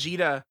Majin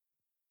Vegeta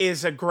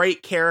is a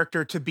great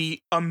character to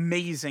be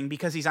amazing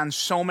because he's on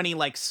so many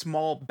like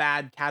small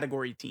bad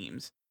category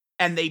teams,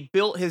 and they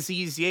built his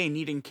EZA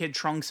needing Kid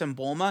Trunks and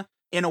Bulma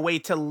in a way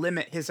to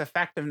limit his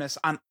effectiveness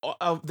on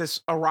of this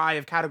array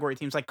of category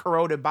teams, like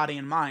Corroded Body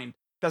and Mind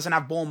doesn't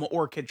have Bulma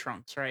or Kid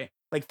Trunks, right?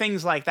 Like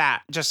things like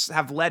that just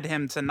have led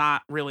him to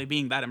not really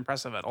being that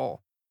impressive at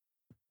all.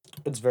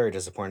 It's very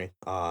disappointing.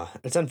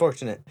 It's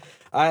unfortunate.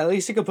 At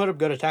least he could put up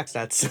good attack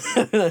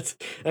stats. That's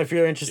if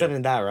you're interested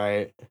in that,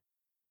 right?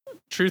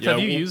 Truth, have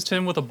you used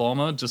him with a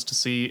Bulma just to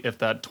see if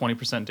that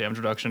 20% damage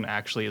reduction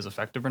actually is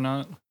effective or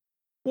not?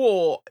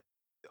 Well,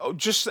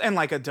 just in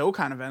like a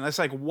Dokkan event, it's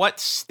like, what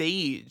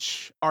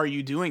stage are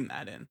you doing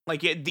that in?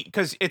 Like,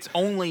 because it's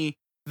only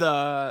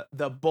the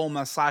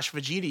Bulma /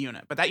 Vegeta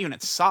unit, but that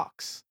unit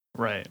sucks.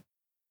 Right.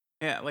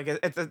 Yeah, like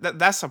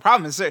that's the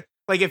problem. Is that,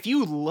 like, if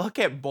you look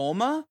at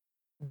Bulma,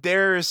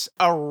 there's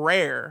a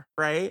rare,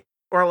 right?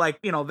 Or like,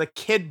 the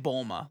kid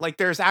Bulma. Like,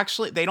 there's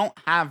actually, they don't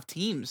have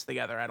teams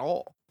together at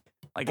all.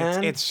 Like,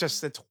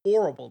 it's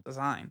horrible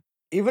design.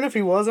 Even if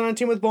he wasn't on a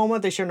team with Bulma,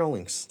 they share no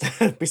links.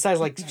 Besides,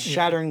 like,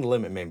 shattering the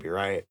limit, maybe,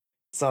 right?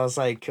 So it's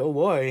like, oh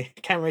boy,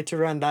 can't wait to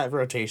run that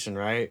rotation,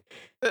 right?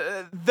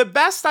 The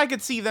best I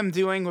could see them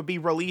doing would be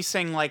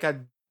releasing, like,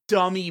 a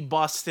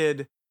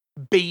dummy-busted,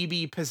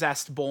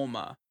 baby-possessed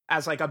Bulma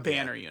as, like, a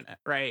banner unit,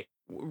 right?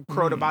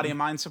 Crota Body and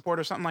Mind support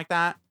or something like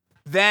that.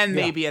 Then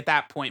maybe at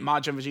that point,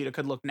 Majin Vegeta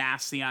could look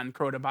nasty on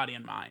Crota Body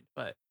and Mind.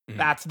 But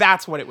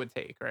that's what it would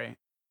take, right?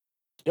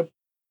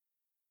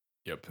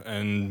 Yep,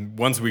 and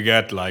once we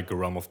get like a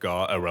Realm of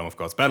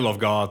Gods, Battle of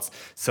Gods,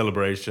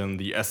 Celebration,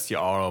 the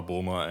STR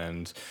Bulma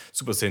and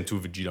Super Saiyan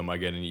 2 Vegeta might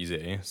get an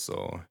EZA,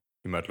 so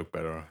he might look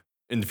better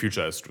in the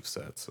future, as Drew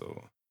said.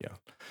 So yeah,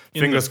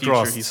 fingers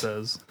crossed. He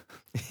says.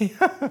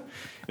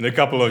 In a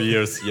couple of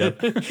years, yeah.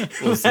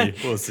 We'll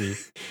see.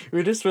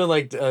 We just spent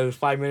like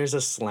 5 minutes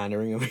just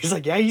slandering him. He's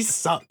like, yeah, he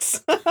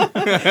sucks.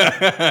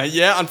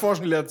 Yeah,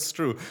 unfortunately, that's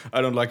true. I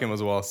don't like him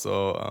as well.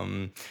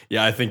 So,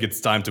 yeah, I think it's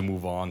time to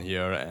move on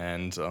here.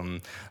 And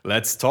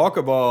let's talk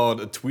about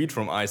a tweet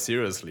from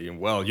iSeriously.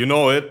 Well, you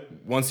know it.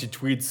 Once he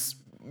tweets,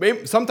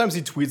 sometimes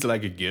he tweets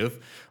like a GIF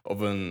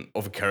of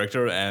a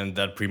character, and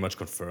that pretty much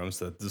confirms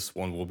that this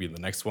one will be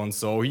the next one.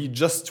 So he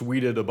just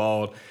tweeted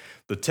about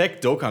the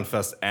Tech Dokkan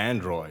Fest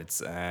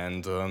androids,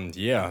 and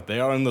yeah, they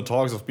are in the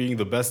talks of being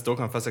the best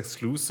Dokkan Fest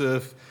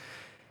exclusive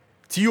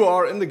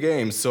TUR in the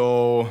game.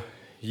 So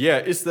yeah,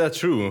 is that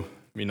true,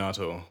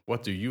 Minato?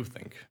 What do you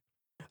think?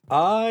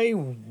 I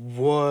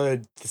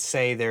would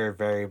say they're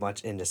very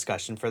much in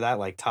discussion for that,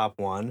 like top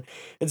one.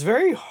 It's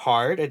very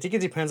hard. I think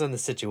it depends on the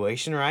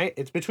situation, right?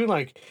 It's between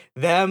like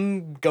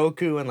them,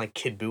 Goku, and like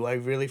Kid Buu, I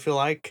really feel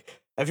like.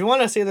 If you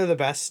want to say they're the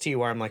best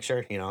TUR, I'm like,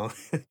 sure,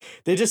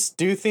 they just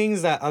do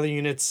things that other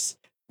units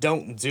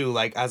don't do,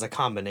 like as a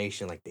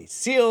combination. Like they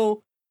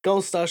seal,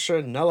 Ghost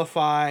Usher,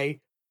 Nullify,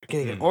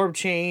 getting an orb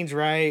change,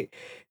 right?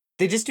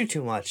 They just do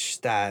too much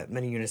that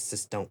many units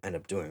just don't end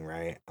up doing,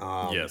 right?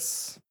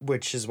 Yes.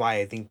 Which is why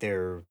I think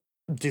they're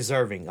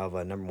deserving of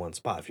a number one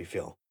spot, if you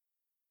feel.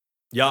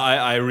 Yeah,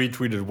 I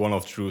retweeted one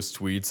of Drew's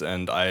tweets,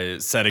 and I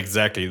said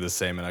exactly the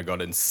same, and I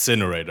got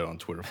incinerated on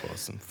Twitter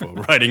for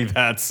writing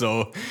that.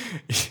 So,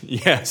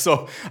 yeah.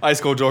 So, Ice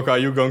Cold Joker, are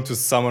you going to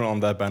summon on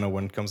that banner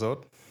when it comes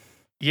out?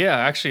 Yeah,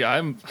 actually,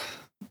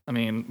 I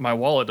mean, my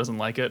wallet doesn't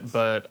like it,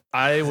 but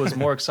I was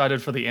more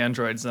excited for the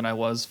androids than I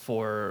was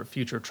for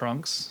future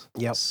Trunks.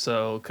 Yep.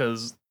 So,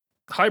 because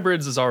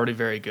Hybrids is already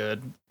very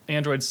good.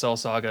 Android Cell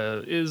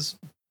Saga is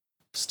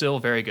still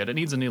very good. It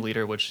needs a new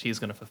leader, which he's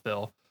going to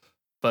fulfill.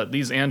 But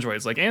these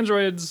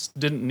androids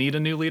didn't need a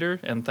new leader,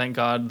 and thank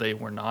God they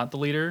were not the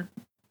leader.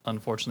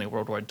 Unfortunately,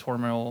 Worldwide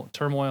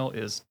Turmoil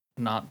is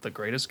not the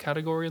greatest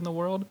category in the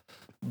world,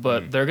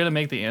 but they're going to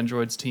make the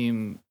androids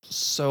team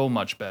so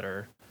much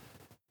better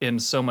in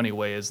so many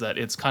ways that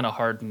it's kind of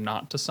hard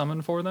not to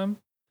summon for them.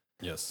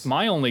 Yes.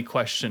 My only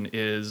question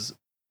is,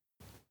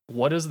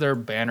 what is their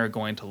banner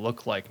going to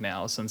look like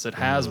now, since it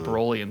has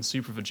Broly and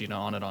Super Vegeta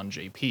on it on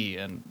JP,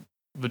 and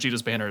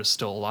Vegeta's banner is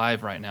still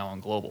alive right now on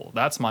Global?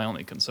 That's my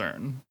only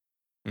concern.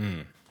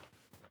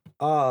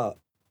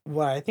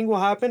 What I think will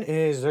happen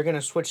is they're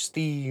gonna switch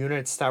the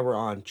units that were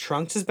on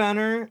Trunks'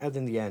 banner and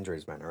then the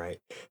Android's banner, right?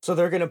 So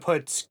they're gonna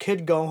put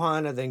Kid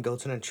Gohan and then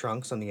Goten and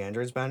Trunks on the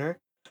Android's banner.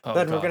 Oh,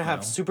 Then we're God, gonna have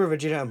no. Super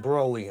Vegeta and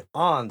Broly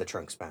on the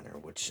Trunks banner,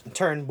 which in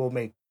turn will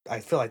make I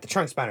feel like the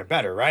Trunks banner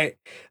better, right?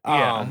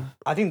 Yeah.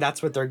 I think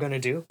that's what they're gonna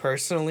do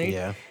personally.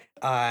 Yeah.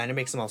 And it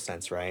makes the most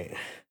sense, right?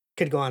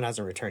 Kid Gohan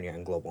hasn't returned yet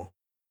in Global.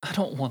 I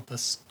don't want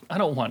this. I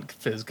don't want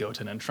Fizz,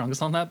 Goten, and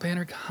Trunks on that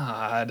banner.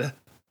 God.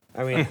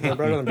 I mean, they're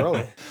better than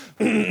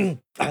Broly.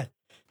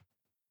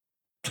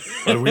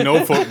 But we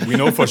know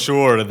for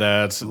sure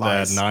that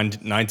Lies.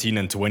 19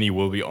 and 20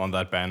 will be on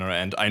that banner,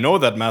 and I know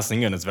that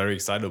Masningen is very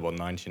excited about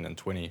 19 and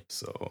 20.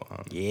 So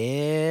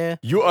Yeah.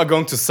 you are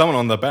going to summon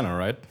on that banner,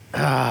 right?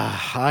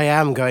 I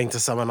am going to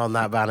summon on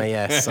that banner,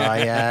 yes.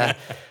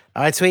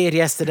 I tweeted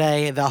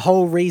yesterday the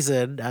whole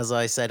reason, as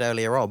I said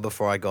earlier on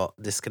before I got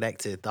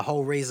disconnected, the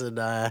whole reason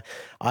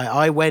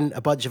I went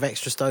a bunch of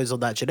extra stones on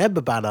that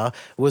Janemba banner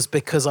was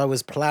because I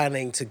was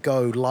planning to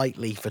go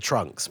lightly for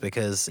Trunks,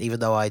 because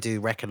even though I do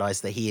recognize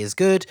that he is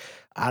good,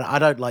 I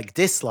don't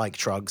dislike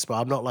Trunks, but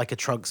I'm not like a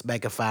Trunks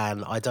mega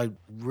fan. I don't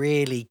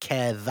really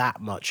care that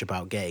much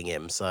about getting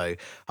him, so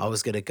I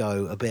was going to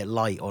go a bit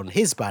light on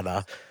his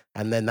banner.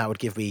 And then that would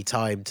give me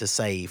time to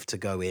save to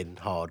go in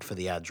hard for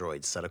the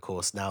androids. And of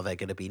course, now they're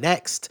going to be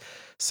next.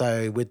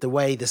 So with the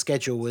way the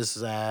schedule was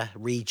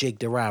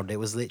rejigged around, it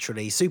was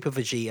literally Super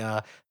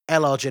Vegeta,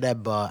 LR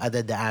Janemba, and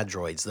then the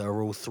androids. There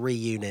are all 3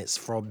 units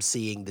from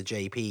seeing the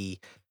JP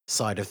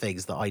side of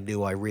things that I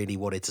knew I really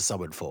wanted to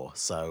summon for.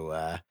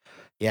 So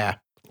yeah,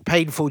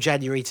 painful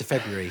January to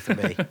February for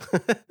me.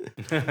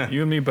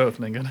 You and me both,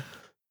 Ningen.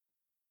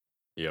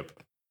 Yep.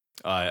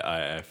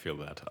 I feel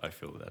that. I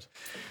feel that.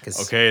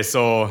 'Cause- Okay,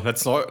 so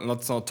let's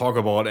not talk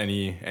about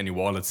any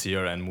wallets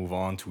here and move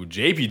on to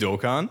JP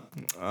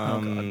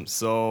Dokkan.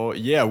 So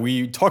yeah,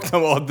 we talked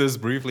about this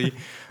briefly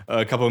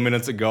a couple of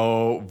minutes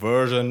ago.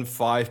 Version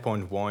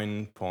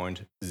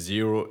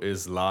 5.1.0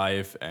 is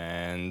live,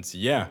 and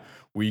yeah,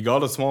 we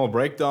got a small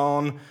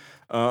breakdown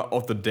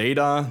of the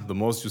data, the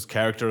most used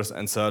characters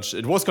and such.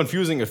 It was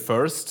confusing at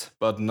first,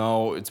 but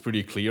now it's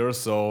pretty clear.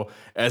 So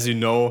as you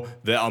know,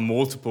 there are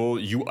multiple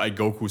UI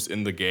Gokus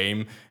in the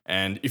game,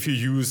 and if you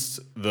use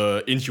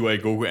the int UI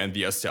Goku and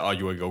the STR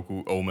UI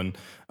Goku Omen,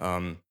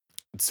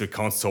 it still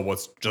counts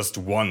towards just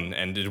one,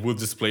 and it will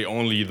display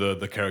only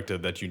the character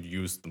that you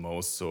used the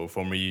most. So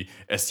for me,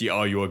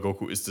 STR UI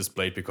Goku is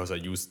displayed because I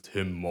used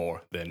him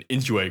more than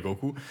int UI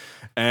Goku.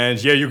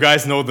 And yeah, you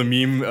guys know the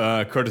meme,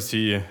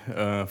 courtesy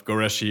of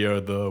Goresh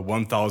here, the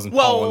 1000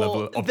 power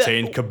level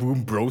obtained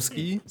Kaboom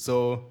Broski.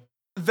 So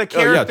The yeah,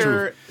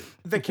 character,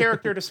 the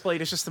character displayed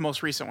is just the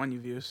most recent one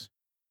you've used.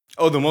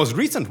 oh, the most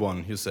recent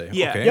one, you say?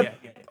 Yeah, Okay. yeah.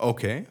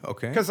 Okay.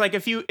 Because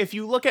if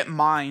you look at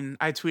mine,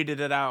 I tweeted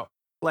it out.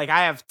 Like I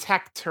have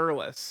Tech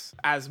Turles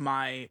as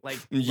my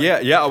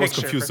Yeah, I was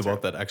picture confused for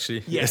about that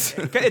actually. Yes,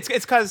 it's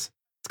because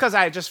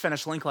I just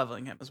finished link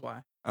leveling him is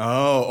why.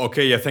 Oh,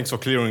 okay. Yeah, thanks for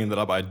clearing that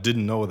up. I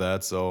didn't know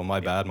that, so my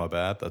bad.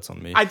 That's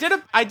on me. I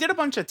did a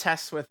bunch of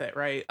tests with it,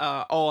 right?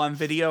 All on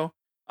video.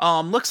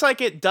 Looks like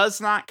it does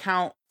not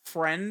count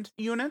friend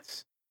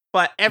units,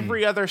 but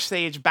every other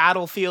stage,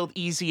 Battlefield,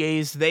 Easy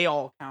A's, they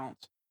all count.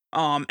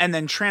 And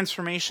then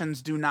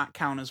transformations do not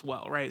count as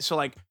well, right? So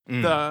like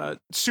the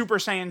Super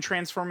Saiyan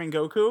transforming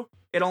Goku,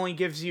 it only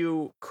gives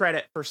you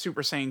credit for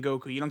Super Saiyan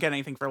Goku. You don't get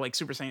anything for like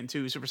Super Saiyan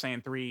 2, Super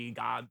Saiyan 3,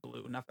 God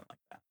Blue, nothing like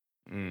that.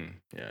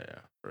 Yeah,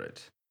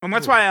 right. And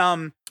that's why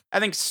I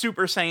think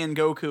Super Saiyan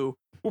Goku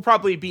will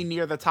probably be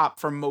near the top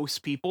for most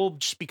people,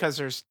 just because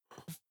there's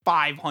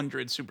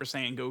 500 Super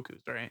Saiyan Gokus,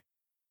 right?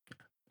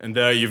 And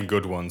there are even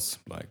good ones,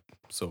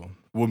 so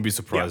wouldn't be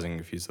surprising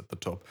if he's at the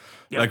top.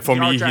 Yeah, Like for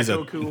the me, Art he's at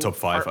Goku, top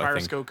 5, I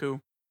Virus think.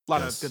 Goku, a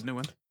lot Yes. of good new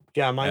ones.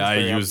 Yeah, mine's Yeah, I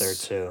very use- up there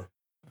too.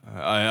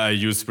 I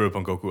used Spirit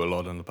Punk Goku a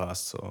lot in the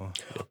past, so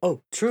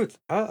Oh, truth.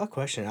 A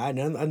question. I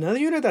know another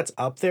unit that's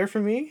up there for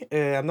me.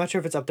 I'm not sure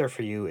if it's up there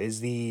for you. Is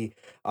the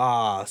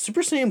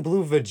Super Saiyan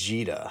Blue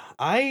Vegeta?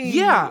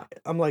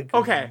 I'm like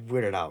Okay.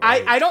 weirded out.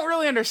 Right? I don't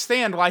really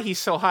understand why he's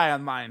so high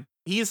on mine.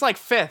 He's like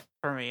 5th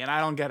for me, and I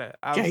don't get it.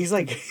 Yeah, he's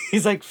like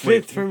 5th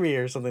Wait, for me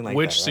or something like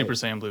Which that. Super right?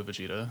 Saiyan Blue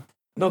Vegeta?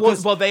 No, well,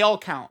 'cause- well, they all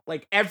count.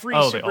 Like every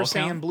Oh, they Super all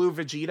Saiyan count? Blue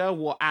Vegeta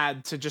will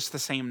add to just the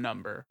same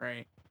number,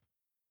 right?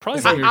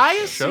 Probably I- for your I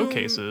assume-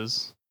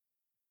 showcases.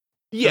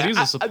 Yeah. He's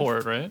a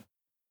support, right?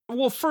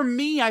 Well, for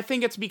me, I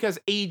think it's because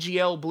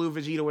AGL Blue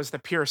Vegeta was the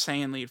pure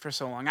Saiyan lead for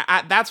so long.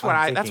 That's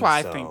why thinking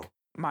I so. think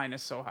mine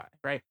is so high,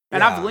 right?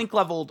 And I've Yeah. link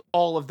leveled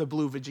all of the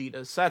Blue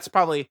Vegetas, so that's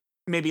probably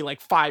maybe like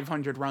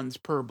 500 runs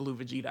per Blue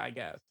Vegeta, I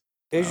guess.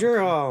 Is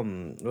your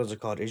what's it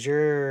called? Is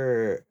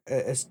your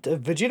is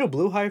Vegeta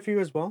Blue high for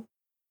you as well?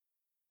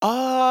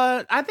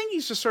 I think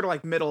he's just sort of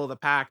like middle of the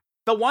pack.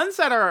 The ones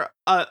that are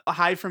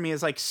high for me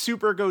is like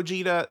Super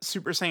Gogeta,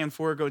 Super Saiyan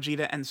 4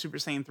 Gogeta, and Super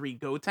Saiyan 3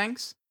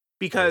 Gotenks.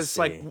 because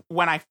like see.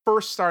 when I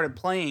first started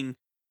playing,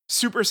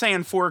 Super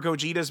Saiyan 4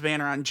 Gogeta's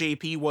banner on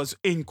JP was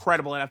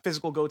incredible. It had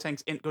physical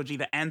Gotenks, Int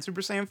Gogeta, and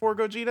Super Saiyan 4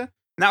 Gogeta. And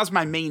that was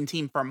my main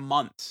team for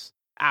months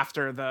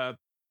after the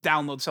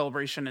download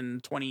celebration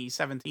in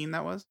 2017,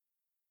 that was.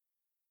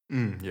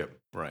 Yep,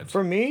 right.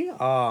 For me,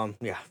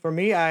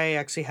 I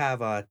actually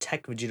have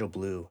Tech Vegito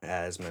Blue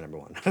as my number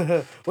one.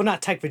 Well,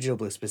 not Tech Vegito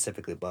Blue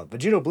specifically, but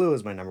Vegito Blue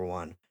is my number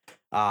one.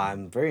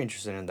 I'm very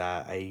interested in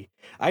that. I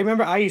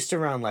remember I used to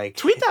run like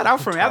Tweet that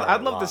out for me. Katara I'd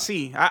a love to lot.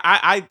 see.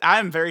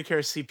 I'm very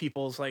curious to see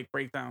people's like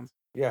breakdowns.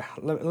 Yeah,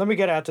 let me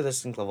get out to this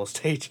sync level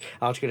stage.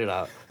 I'll tweet it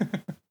out.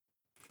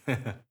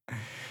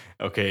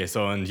 Okay,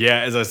 so and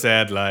yeah, as I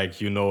said, like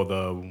the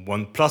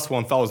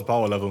 1+1000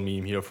 power level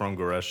meme here from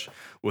Goresh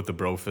with the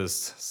bro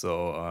fist.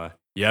 So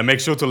yeah, make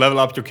sure to level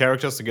up your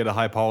characters to get a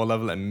high power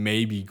level, and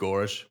maybe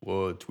Goresh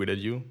will tweet at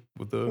you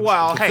with the.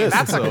 Well, with the hey, fist,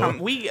 that's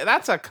so.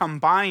 that's a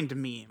combined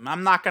meme.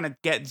 I'm not gonna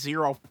get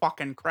zero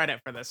fucking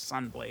credit for this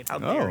Sunblade. How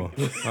dare Oh,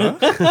 you? huh?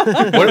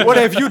 What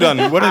have you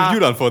done? What have you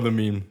done for the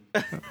meme?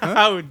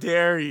 How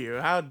dare you?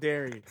 How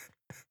dare you?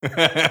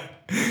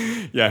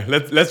 Yeah,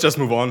 let's just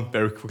move on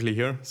very quickly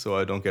here, so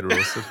I don't get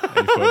roasted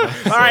any further.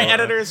 All right,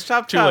 editors,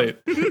 chop Too chop. late.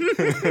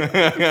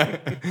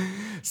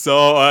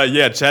 So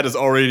yeah, chat is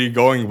already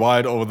going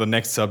wide over the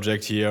next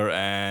subject here,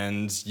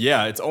 and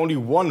yeah, it's only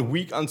 1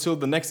 week until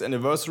the next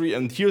anniversary,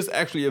 and here's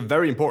actually a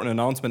very important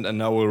announcement,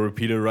 and I will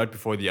repeat it right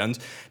before the end.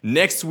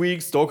 Next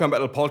week's Dokkan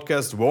Battle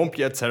podcast won't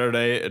be at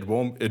Saturday, it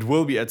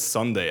will be at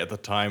Sunday at the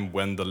time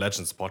when the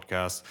Legends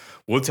podcast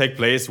will take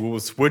place. We will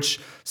switch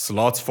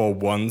slots for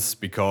once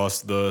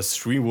because the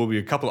stream will be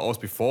a couple hours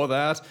before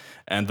that,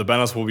 and the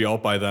banners will be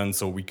out by then,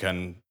 so we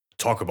can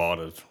talk about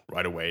it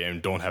right away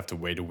and don't have to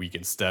wait a week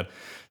instead.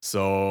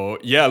 So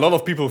yeah, a lot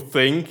of people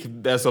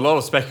think there's a lot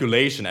of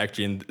speculation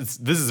actually, and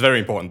this is very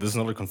important. This is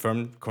not a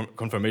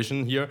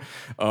confirmation here.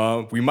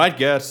 We might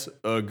get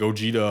a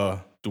Gogeta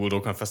Dual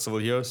Dokkan Festival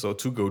here, so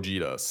 2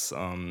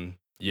 Gogetas.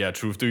 Yeah,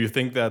 Truth, do you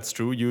think that's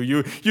true?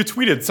 You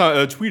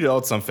tweeted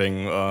out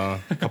something a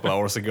couple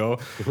hours ago,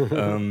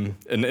 an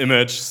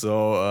image.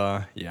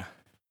 So yeah.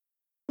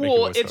 Make your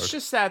Well, voice it's heard.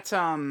 just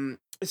that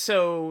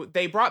so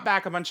they brought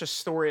back a bunch of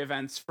story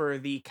events for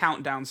the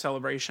countdown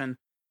celebration,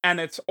 and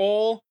it's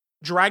all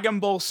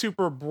Dragon Ball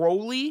Super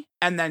Broly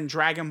and then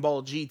Dragon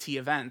Ball GT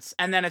events.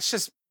 And then it's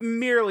just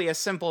merely a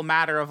simple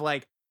matter of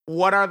like,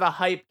 what are the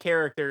hype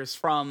characters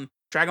from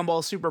Dragon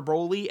Ball Super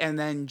Broly and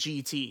then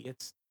GT?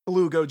 It's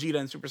Blue Gogeta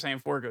and Super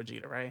Saiyan 4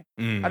 Gogeta, right?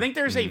 I think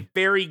there's a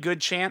very good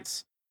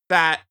chance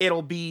that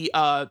it'll be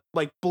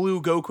like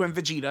Blue Goku and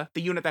Vegeta,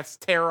 the unit that's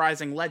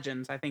terrorizing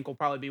Legends, I think will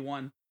probably be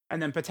one.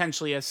 And then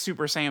potentially a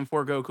Super Saiyan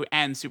 4 Goku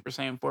and Super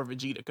Saiyan 4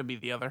 Vegeta could be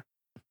the other.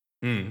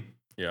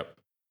 Yep.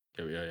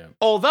 Yeah.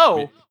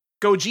 Although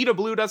Gogeta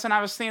Blue doesn't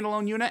have a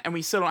standalone unit, and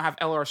we still don't have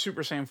LR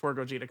Super Saiyan 4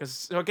 Gogeta, because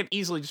so it could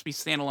easily just be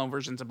standalone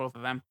versions of both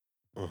of them.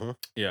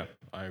 Yeah,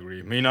 I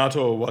agree.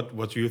 Minato,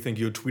 what do you think?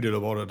 You tweeted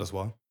about it as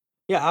well.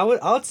 Yeah, I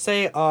would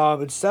say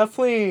it's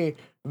definitely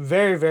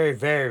very, very,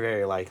 very,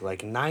 very like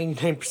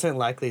 99%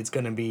 likely it's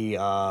gonna be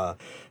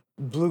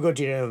Blue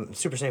Gogeta,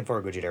 Super Saiyan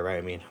 4 Gogeta, right?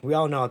 I mean, we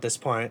all know at this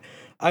point.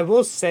 I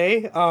will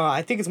say,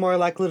 I think it's more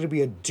likely to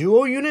be a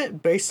duo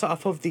unit based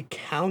off of the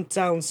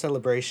countdown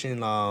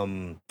celebration,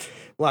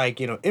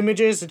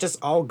 images. It's just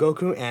all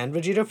Goku and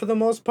Vegeta for the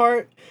most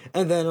part.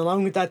 And then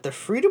along with that, the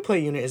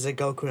free-to-play unit is a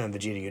Goku and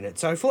Vegeta unit.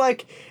 So I feel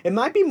like it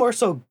might be more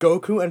so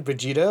Goku and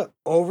Vegeta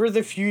over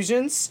the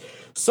fusions.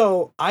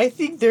 So I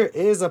think there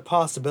is a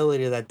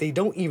possibility that they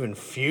don't even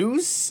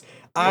fuse.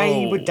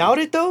 I would doubt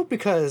it though,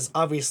 because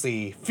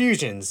obviously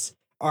fusions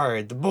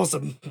are the most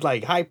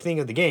hype thing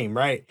of the game,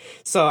 right?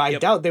 So I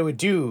doubt they would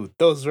do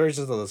those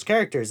versions of those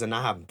characters and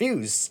not have them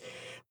fuse.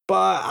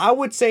 But I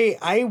would say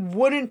I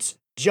wouldn't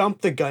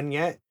jump the gun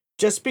yet,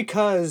 just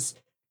because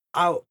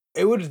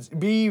it would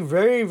be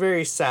very,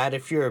 very sad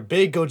if you're a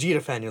big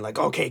Gogeta fan. You're like,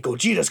 okay,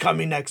 Gogeta's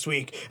coming next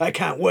week. I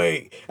can't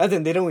wait. And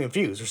then they don't even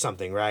fuse or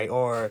something, right?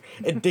 Or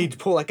they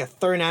pull like a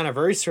 3rd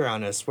anniversary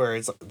on us where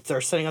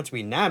they're setting out to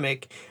be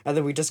Namek, and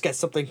then we just get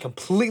something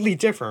completely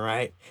different,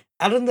 right?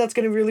 I don't think that's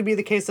going to really be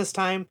the case this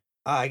time.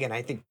 Again,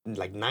 I think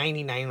like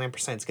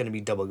 99% is going to be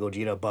double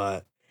Gogeta,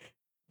 but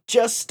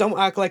just don't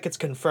act like it's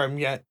confirmed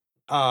yet.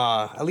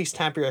 At least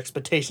tamper your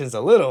expectations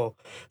a little,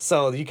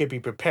 so you could be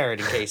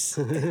prepared in case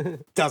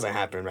it doesn't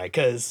happen, right?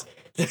 Because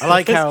I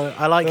like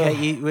how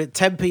you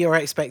temper your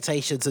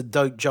expectations and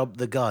don't jump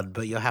the gun,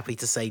 but you're happy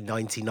to say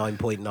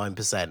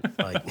 99.9%.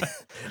 Like,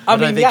 I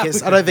don't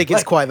think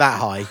it's quite that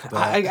high. But.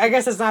 I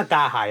guess it's not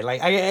that high.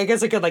 Like I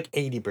guess it could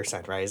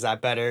 80%, right? Is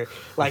that better?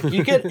 Like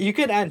you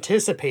could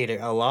anticipate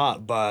it a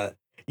lot, but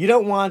you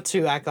don't want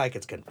to act like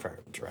it's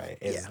confirmed, right?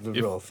 It's the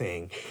real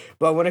thing.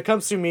 But when it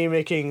comes to me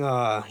making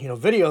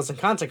videos and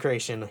content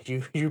creation,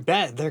 you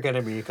bet they're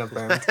gonna be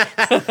confirmed.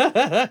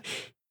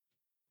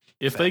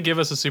 If they give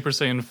us a Super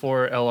Saiyan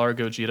 4 LR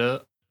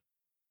Gogeta,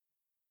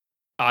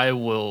 I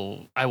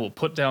will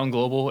put down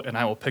Global and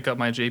I will pick up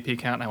my JP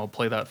account and I will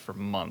play that for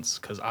months,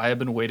 because I have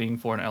been waiting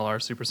for an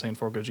LR Super Saiyan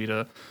 4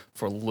 Gogeta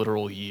for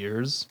literal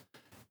years.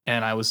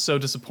 And I was so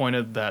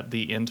disappointed that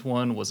the int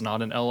one was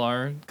not an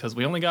LR, because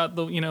we only got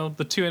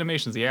the two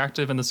animations, the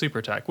active and the super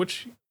attack,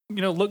 which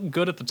looked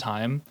good at the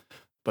time.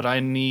 But I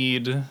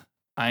need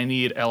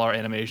LR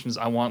animations.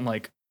 I want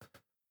like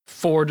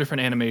 4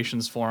 different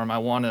animations for him. I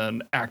want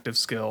an active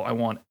skill. I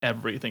want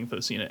everything for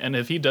this unit. And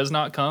if he does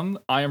not come,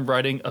 I am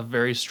writing a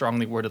very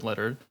strongly worded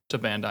letter to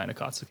Bandai and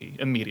Akatsuki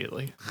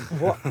immediately.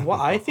 What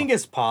I think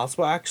is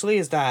possible actually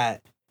is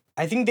that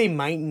I think they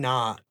might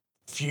not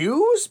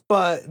fuse,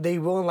 but they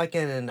will like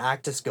in an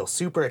active skill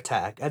super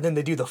attack, and then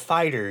they do the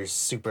fighter's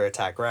super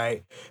attack,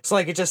 right? So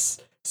like it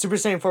just Super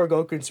Saiyan 4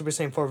 Goku and Super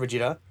Saiyan 4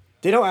 Vegeta.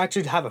 They don't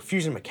actually have a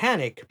fusion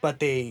mechanic, but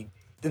they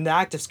in the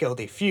active skill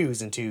they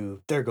fuse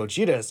into their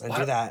Gojitas and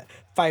do that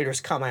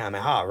fighter's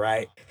Kamehameha,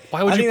 right?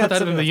 Why would you put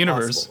that into the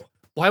universe?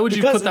 Why would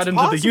you put that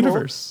into the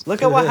universe?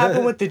 Look at what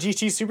happened with the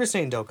GT Super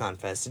Saiyan Dokkan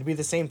Fest. It'd be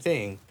the same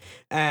thing.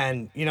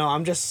 And,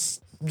 I'm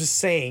just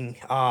saying,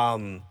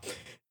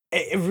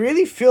 it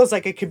really feels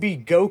like it could be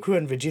Goku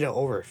and Vegeta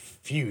over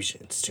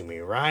fusions to me,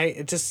 right?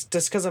 It just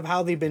because of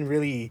how they've been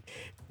really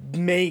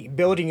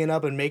building it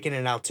up and making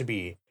it out to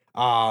be.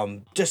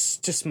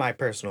 Just my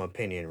personal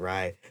opinion,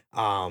 right?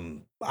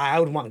 I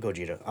would want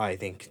Gogeta, I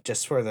think,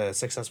 just for the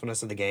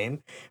successfulness of the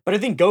game. But I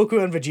think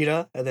Goku and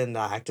Vegeta, and then the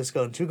active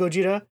skill and 2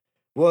 Gogeta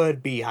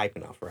would be hype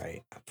enough,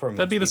 right?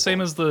 That'd be the same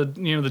as the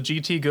the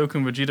GT Goku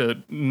and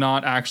Vegeta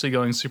not actually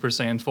going Super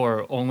Saiyan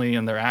 4 only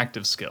in their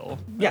active skill.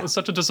 That was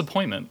such a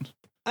disappointment.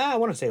 I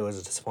want to say it was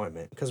a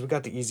disappointment because we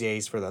got the easy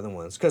A's for the other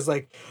ones. Because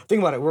like,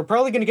 think about it, we're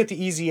probably gonna get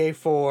the easy A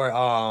for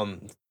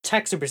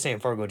Tech Super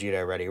Saiyan 4 Gogeta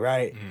already,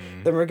 right?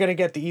 Then we're gonna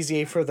get the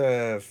easy A for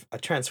the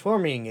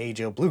transforming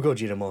AGL Blue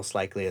Gogeta most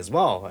likely as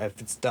well. If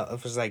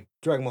it's like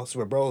Dragon Ball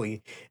Super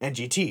Broly and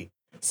GT,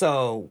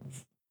 so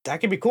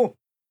that could be cool.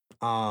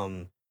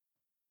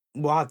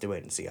 We'll have to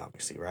wait and see,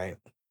 obviously, right?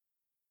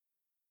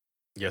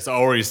 Yes, I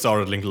already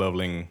started link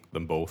leveling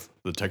them both,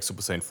 the Tech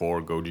Super Saiyan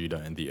 4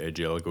 Gogeta and the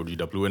AGL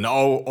Gogeta Blue, and I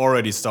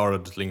already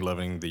started link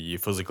leveling the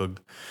physical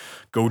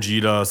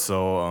Gogeta,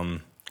 so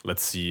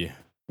let's see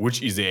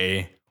which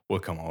EZA will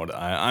come out.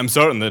 I'm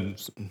certain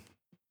that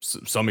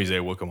some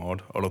EZA will come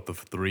out of the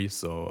 3,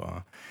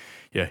 so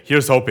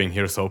here's hoping.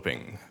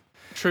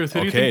 Truth, who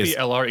do you think the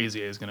LR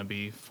EZA is going to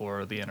be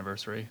for the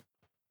anniversary?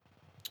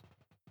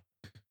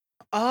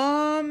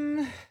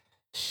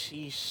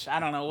 Sheesh, I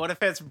don't know. What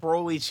if it's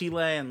Broly,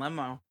 Chile, and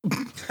Lemo?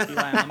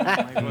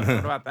 Like, what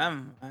about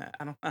them?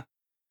 I don't know.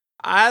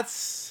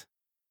 That's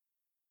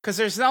because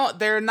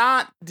they're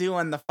not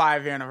doing the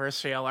 5-year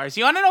anniversary LRs.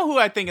 You want to know who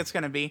I think it's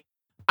gonna be?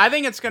 I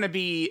think it's gonna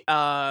be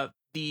the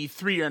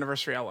 3-year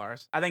anniversary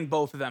LRs. I think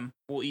both of them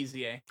will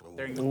EZA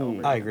during the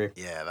film. I agree.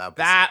 Yeah,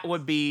 that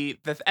would be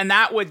and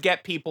that would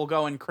get people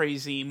going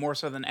crazy more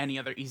so than any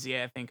other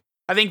EZA.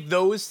 I think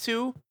those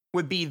two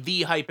would be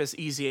the hypest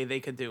EZA they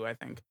could do. I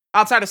think.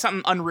 Outside of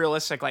something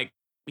unrealistic, like,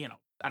 I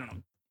don't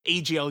know,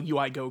 AGL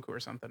UI Goku or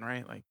something,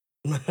 right? Like,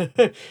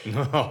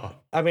 No.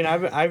 I mean,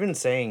 I've been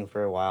saying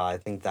for a while, I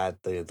think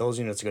that those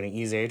units are going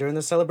to EZA during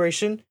the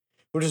celebration,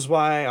 which is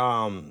why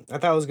I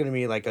thought it was going to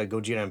be like a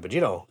Gogeta and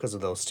Vegito because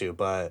of those two.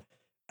 But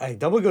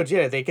double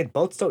Gogeta, they could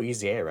both still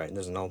EZA, right?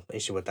 There's no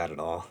issue with that at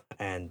all.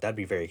 And that'd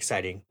be very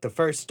exciting. The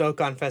first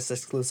Dokkan Fest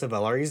exclusive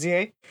LR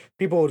EZA,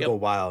 people would go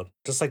wild.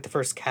 Just like the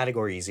first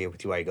category EZA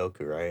with UI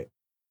Goku, right?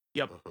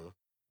 Yep.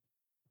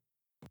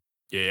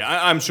 Yeah,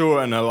 I'm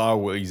sure an LR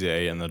will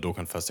EZA and the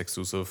Dokkan Fest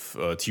exclusive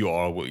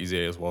TOR will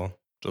EZA as well.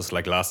 Just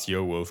like last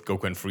year with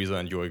Goku and Frieza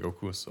and UI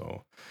Goku.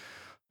 So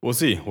we'll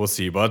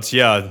see. But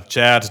yeah,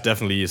 Chad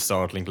definitely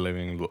start link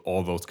leveling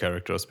all those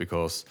characters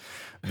because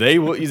they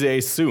will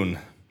EZA soon.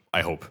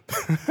 I hope.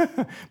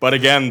 But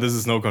again, this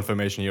is no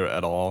confirmation here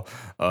at all.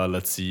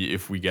 Let's see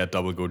if we get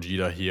double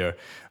Gogeta here.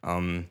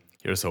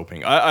 Here's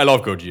hoping. I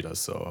love Gogeta,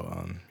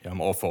 so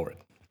I'm all for it.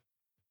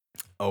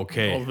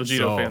 Okay. All the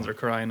Vegito fans are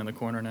crying in the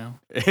corner now.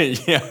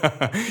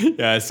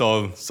 I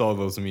saw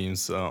those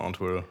memes on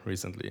Twitter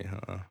recently.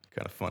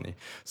 Kind of funny.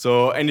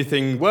 So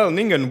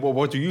Ningen,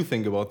 what do you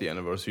think about the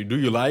anniversary? Do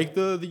you like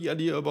the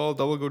idea about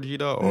double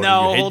Gogeta? Or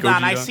no, do you hate hold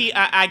Gogeta?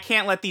 on. I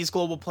can't let these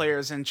global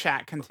players in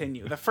chat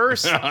continue. The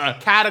first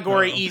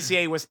category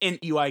EZA was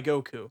Int UI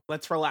Goku.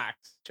 Let's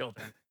relax,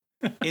 children.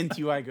 Int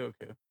UI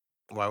Goku.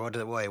 What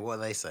are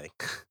they saying?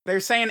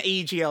 They're saying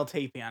AGL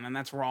Tapion, and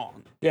that's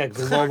wrong. Yeah,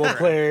 global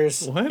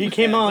players. What? He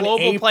came out in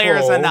Global April.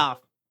 players enough.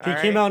 He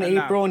came out in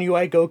April, and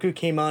UI Goku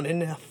came out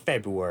in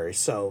February.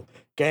 So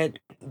get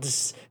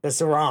this.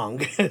 That's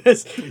wrong.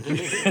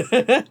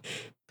 But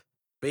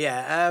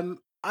yeah,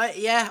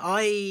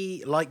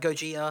 I like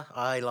Gogeta.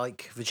 I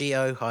like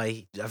Vegito.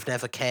 I've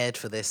never cared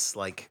for this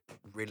like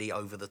really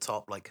over the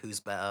top like who's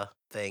better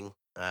thing.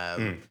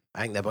 I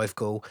think they're both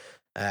cool.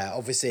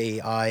 Obviously,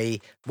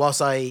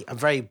 whilst I'm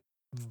very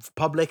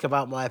public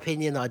about my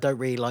opinion that I don't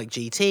really like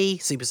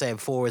GT. Super Saiyan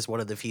 4 is one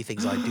of the few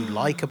things I do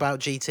like about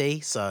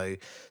GT. So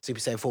Super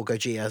Saiyan 4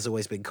 Gogeta has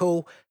always been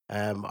cool.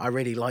 I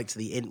really liked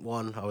the Int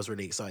one. I was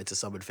really excited to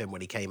summon Finn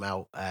when he came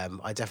out.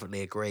 I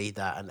definitely agree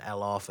that an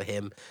LR for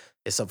him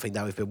is something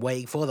that we've been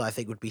waiting for that I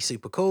think would be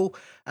super cool.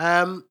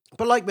 But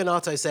like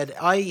Minato said,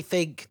 I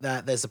think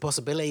that there's a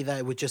possibility that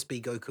it would just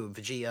be Goku and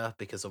Vegeta,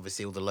 because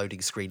obviously all the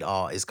loading screen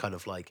art is kind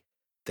of like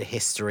the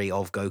history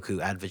of Goku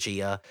and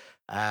Vegeta.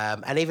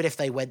 And even if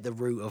they went the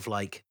route of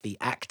like the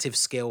active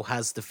skill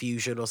has the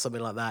fusion or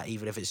something like that,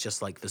 even if it's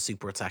just like the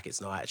super attack,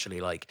 it's not actually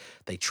like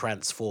they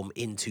transform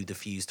into the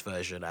fused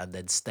version and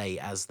then stay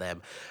as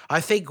them. I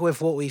think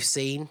with what we've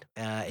seen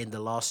in the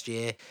last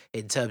year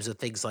in terms of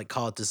things like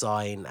card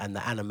design and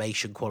the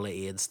animation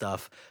quality and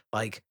stuff,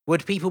 like,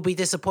 would people be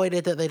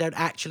disappointed that they don't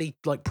actually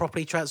like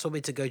properly transform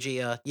into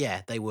Gogeta?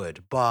 Yeah, they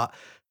would. But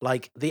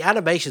like the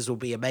animations will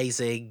be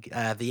amazing.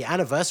 The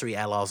anniversary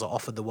LRs are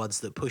often the ones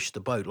that push the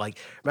boat. Like,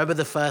 remember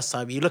the first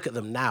time you look at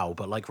them now,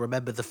 but like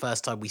remember the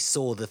first time we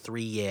saw the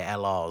 3-year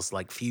LRs,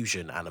 like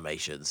fusion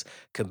animations,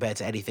 compared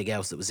to anything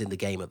else that was in the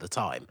game at the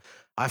time.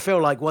 I feel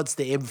like once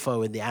the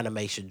info and the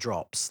animation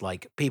drops,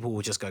 like people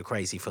will just go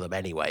crazy for them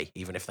anyway,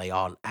 even if they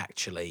aren't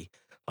actually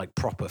like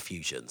proper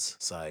fusions.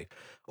 So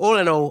all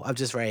in all, I'm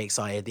just very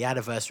excited. The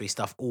anniversary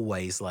stuff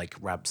always like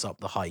ramps up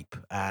the hype,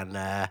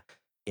 and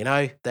you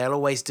know, they'll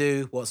always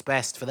do what's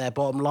best for their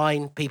bottom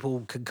line.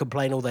 People can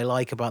complain all they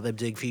like about them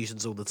doing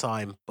fusions all the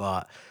time,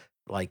 but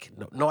like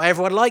not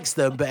everyone likes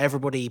them, but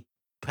everybody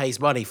pays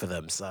money for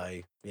them.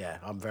 So yeah,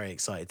 I'm very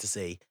excited to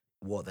see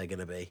what they're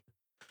gonna be.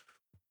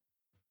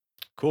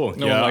 Cool.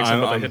 No one likes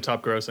them, but they hit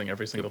top grossing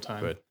every single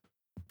time. Good.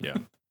 Yeah.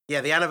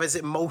 Yeah, the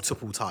anniversary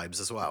multiple times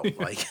as well.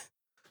 Like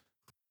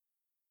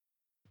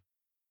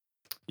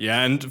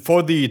Yeah, and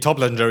for the top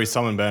legendary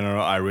summon banner,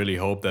 I really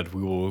hope that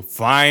we will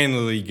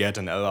finally get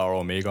an LR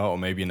Omega or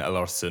maybe an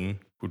LR Sin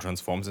who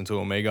transforms into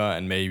Omega,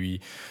 and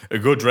maybe a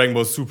good Dragon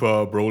Ball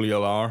Super Broly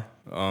LR.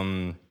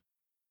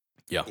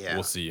 Yeah, Yeah.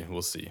 we'll see.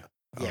 We'll see.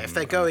 yeah, if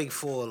they're going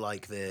for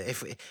like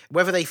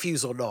whether they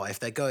fuse or not, if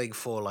they're going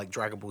for like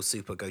Dragon Ball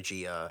Super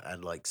Gogeta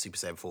and like Super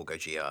Saiyan 4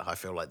 Gogeta, I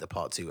feel like the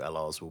Part 2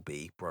 LRs will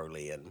be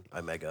Broly and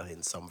Omega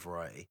in some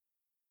variety.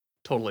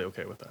 Totally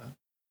okay with that.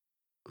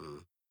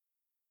 Mm.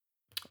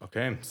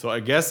 Okay, so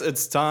I guess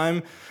it's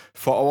time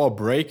for our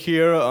break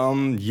here.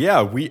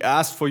 Yeah, we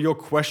asked for your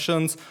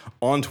questions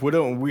on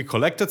Twitter and we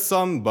collected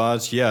some,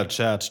 but yeah,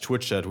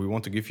 Twitch chat, we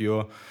want to give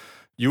you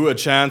a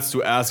chance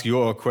to ask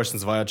your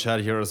questions via chat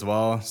here as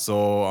well.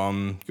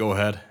 So go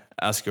ahead,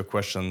 ask your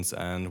questions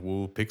and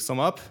we'll pick some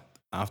up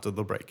after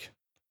the break.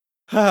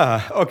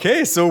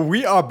 Okay, so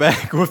we are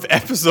back with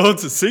episode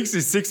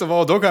 66 of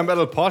our Dokkan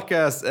Battle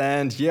podcast,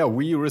 and yeah,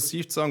 we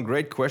received some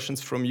great questions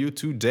from you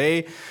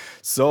today.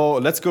 So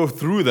let's go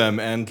through them,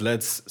 and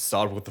let's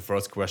start with the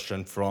first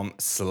question from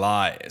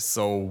Sly.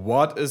 So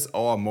what is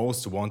our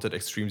most wanted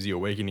Extreme Z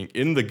Awakening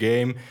in the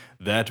game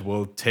that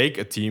will take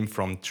a team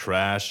from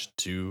trash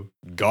to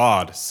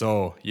God?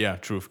 So yeah,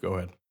 Truth, go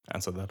ahead,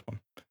 answer that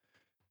one.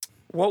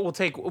 What will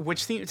take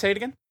which team? Say it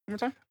again. One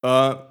more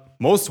time.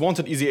 Most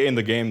wanted EZA in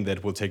the game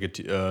that will take a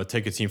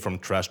team from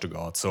trash to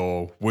God.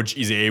 So which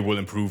EZA will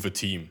improve a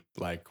team,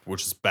 like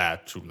which is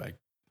bad to like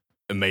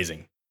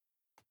amazing.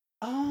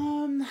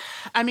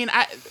 I mean,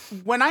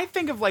 when I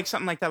think of like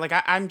something like that, like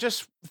I'm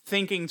just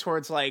thinking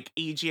towards like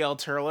EGL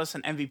Turles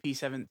and MVP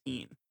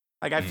 17.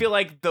 Like I feel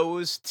like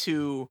those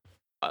two,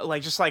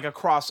 like just like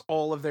across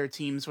all of their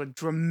teams, would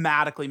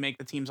dramatically make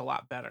the teams a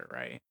lot better,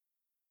 right?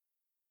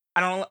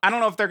 I don't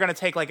know if they're gonna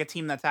take like a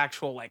team that's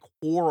actual like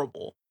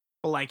horrible.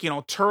 But like, you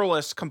know,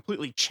 Turles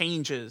completely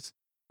changes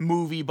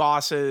movie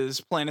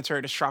bosses,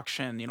 planetary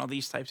destruction, you know,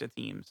 these types of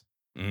teams.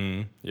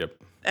 Yep.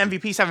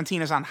 MVP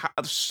 17 is on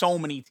so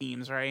many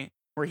teams, right?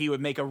 Where he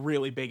would make a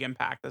really big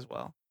impact as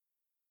well.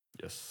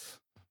 Yes.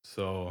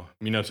 So,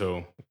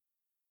 Minato,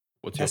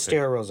 what's your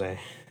Esther Rose.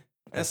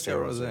 Esther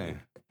Rose.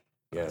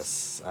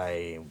 Yes,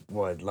 I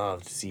would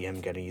love to see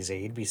him get easy.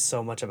 He'd be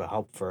so much of a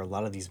help for a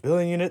lot of these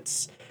villain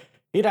units.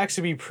 He'd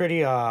actually be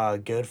pretty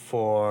good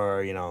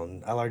for, you know,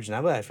 LR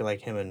Janemba. I feel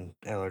like him and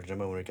LR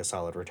Janemba would make a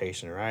solid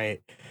rotation,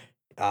 right?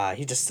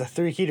 He just, the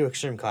 3 key to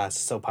extreme class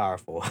is so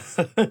powerful.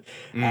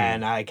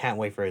 And I can't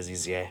wait for his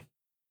EZA.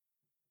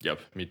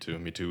 Yep, me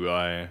too.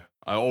 I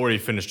already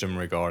finished him in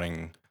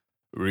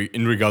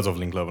regards of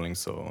link leveling,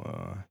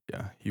 so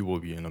yeah, he will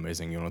be an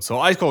amazing unit. So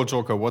Ice Cold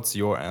Joker, what's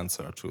your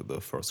answer to the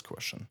first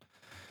question?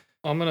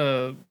 I'm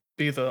gonna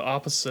be the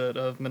opposite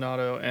of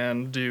Minato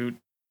and do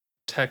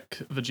Tech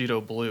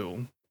Vegito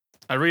Blue.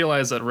 I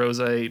realize that Rose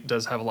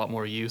does have a lot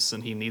more use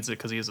and he needs it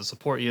because he is a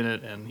support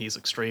unit and he's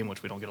extreme,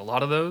 which we don't get a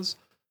lot of those.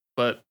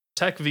 But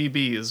Tech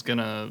VB is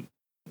gonna...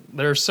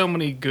 There are so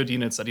many good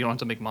units that you don't have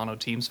to make mono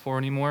teams for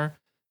anymore.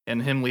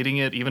 And him leading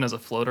it, even as a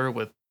floater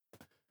with,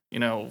 you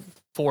know,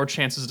 4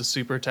 chances to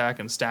super attack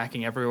and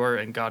stacking everywhere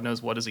and God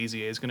knows what his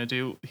EZA is gonna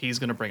do, he's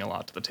gonna bring a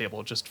lot to the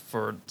table just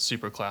for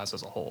super class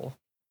as a whole.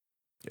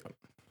 Yep.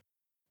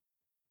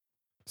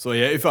 So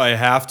yeah, if I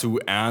have to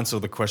answer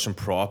the question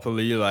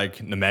properly, like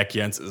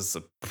Namekians is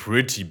a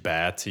pretty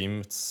bad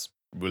team. It's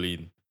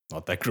really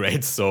not that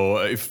great. So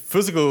if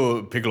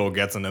physical Piccolo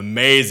gets an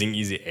amazing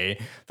easy A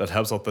that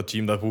helps out the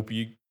team, that would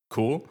be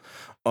cool.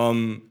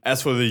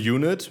 As for the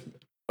unit,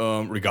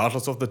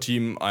 regardless of the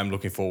team, I'm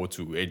looking forward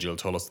to AGL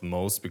Turles the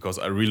most because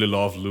I really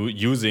love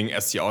using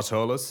STR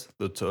Turles,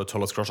 the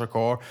Turles Crusher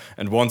Core.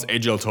 And once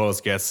AGL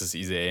Turles gets his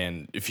easy A,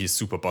 and if he's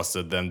super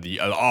busted, then the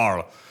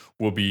LR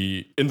will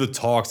be in the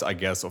talks, I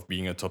guess, of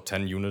being a top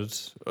 10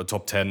 unit, a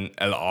top 10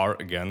 LR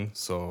again.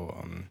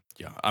 So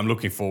yeah, I'm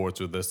looking forward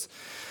to this.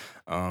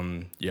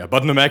 Yeah,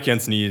 but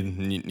Namekians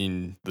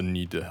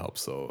need the help.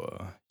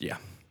 So yeah.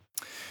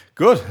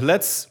 Good.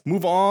 Let's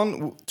move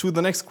on to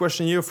the next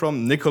question here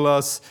from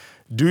Nicholas.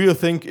 Do you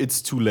think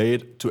it's too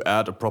late to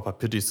add a proper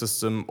pity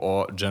system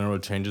or general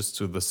changes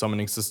to the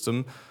summoning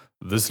system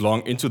this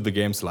long into the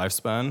game's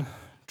lifespan?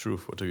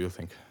 Truth, what do you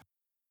think?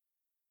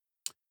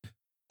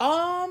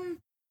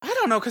 I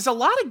don't know, because a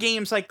lot of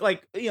games like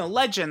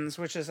Legends,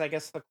 which is I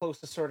guess the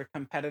closest sort of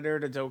competitor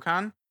to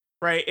Dokkan,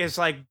 right, is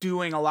like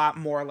doing a lot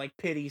more like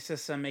pity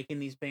system, making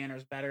these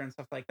banners better and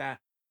stuff like that.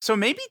 So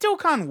maybe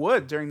Dokkan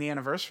would during the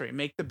anniversary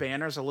make the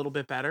banners a little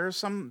bit better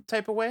some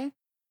type of way.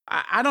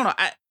 I don't know.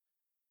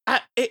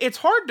 It's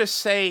hard to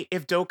say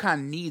if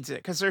Dokkan needs it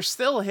because they're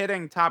still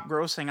hitting top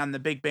grossing on the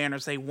big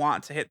banners they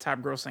want to hit top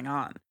grossing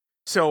on.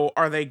 So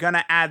are they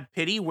gonna add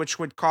pity, which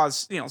would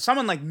cause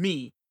someone like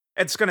me?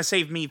 It's gonna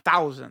save me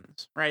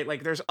thousands, right?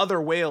 Like there's other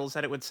whales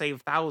that it would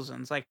save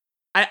thousands. Like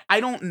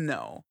I don't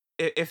know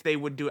if they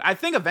would do it. I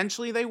think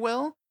eventually they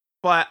will,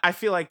 but I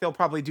feel like they'll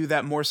probably do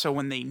that more so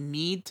when they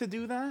need to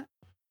do that.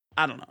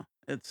 I don't know.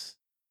 It's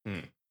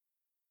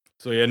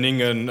So yeah,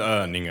 Ningen,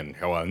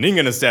 well,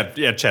 Ningen is dead.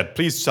 Yeah, chat,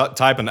 please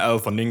type an L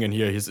for Ningen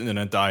here. His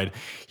internet died.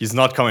 He's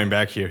not coming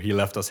back here. He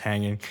left us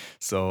hanging.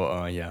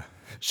 So yeah,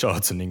 shout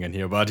out to Ningen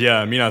here. But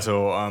yeah,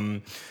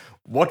 Minato,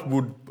 what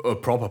would a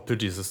proper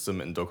pity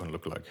system in Dokkan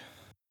look like?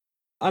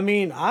 I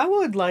mean, I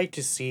would like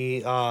to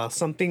see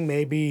something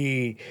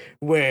maybe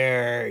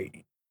where,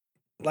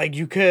 like,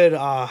 you could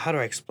how do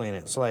I explain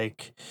it? So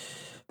like,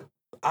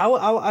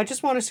 I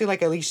just want to see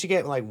like at least you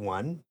get like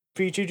one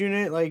featured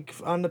unit like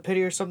on the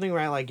pity or something,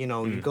 right? Like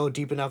you go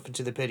deep enough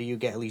into the pity, you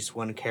get at least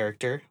one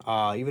character.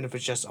 Even if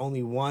it's just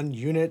only one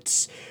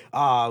unit,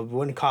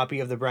 one copy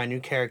of the brand new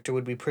character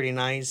would be pretty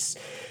nice.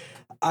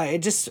 I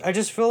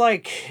just feel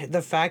like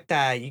the fact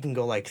that you can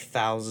go like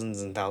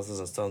thousands and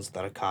thousands of stones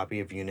without a copy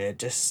of unit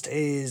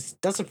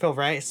doesn't feel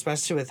right,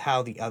 especially with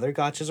how the other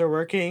gachas are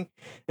working.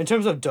 In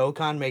terms of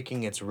Dokkan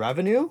making its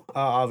revenue,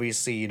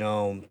 obviously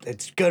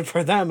it's good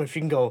for them if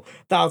you can go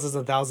thousands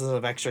and thousands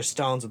of extra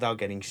stones without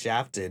getting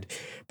shafted.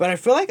 But I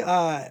feel like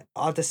at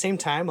the same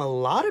time, a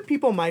lot of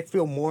people might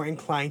feel more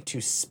inclined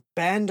to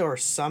spend or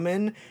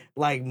summon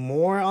like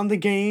more on the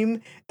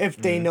game if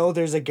they know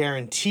there's a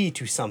guarantee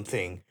to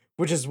something.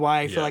 Which is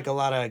why I feel like a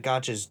lot of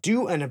gachas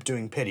do end up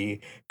doing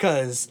pity,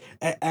 because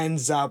it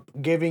ends up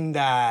giving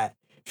that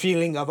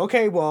feeling of,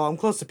 okay, well, I'm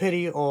close to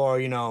pity, or,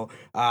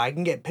 I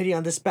can get pity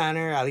on this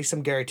banner, at least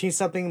I'm guaranteed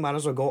something, might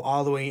as well go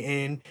all the way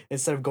in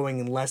instead of going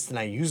in less than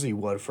I usually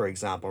would, for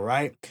example,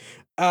 right?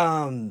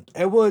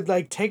 It would,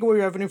 like, take away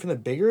revenue from the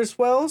bigger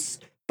swells,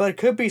 but it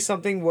could be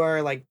something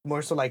where, like,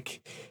 more so,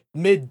 like,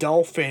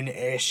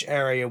 mid-dolphin-ish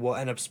area will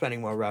end up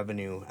spending more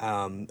revenue.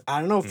 I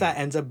don't know if that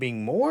ends up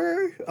being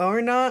more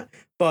or not,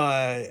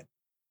 but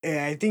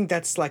I think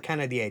that's like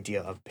kind of the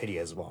idea of pity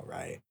as well,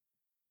 right?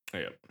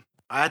 Yep.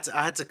 I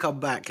had to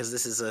come back because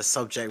this is a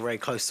subject very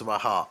close to my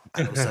heart,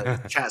 and also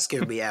chat's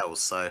giving me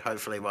L's, so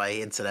hopefully my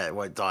internet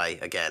won't die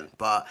again.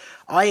 But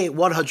I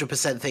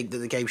 100% think that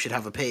the game should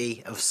have a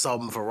pity of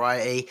some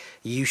variety.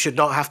 You should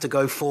not have to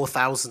go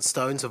 4,000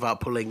 stones without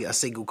pulling a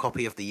single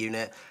copy of the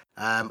unit.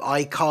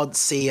 I can't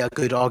see a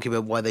good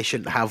argument why they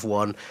shouldn't have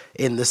one,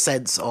 in the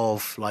sense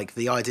of like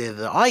the idea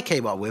that I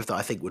came up with that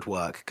I think would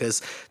work.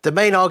 Because the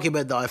main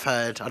argument that I've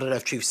heard, I don't know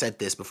if Truth said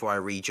this before I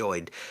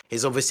rejoined,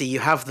 is obviously you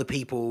have the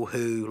people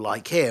who,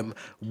 like him,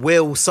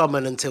 will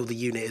summon until the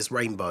unit is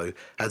rainbow,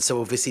 and so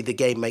obviously the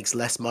game makes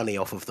less money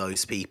off of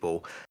those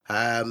people.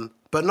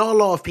 But not a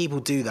lot of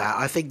people do that.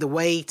 I think the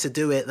way to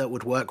do it that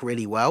would work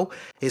really well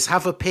is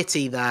have a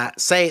pity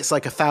that, say it's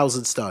like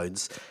 1,000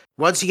 stones.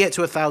 Once you get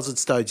to 1,000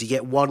 stones, you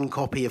get one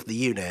copy of the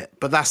unit,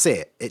 but that's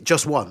it. It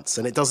just once,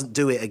 and it doesn't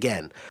do it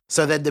again.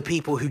 So then the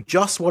people who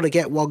just want to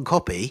get one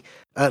copy,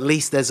 at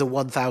least there's a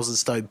 1,000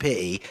 stone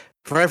pity.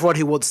 For everyone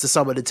who wants to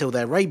summon until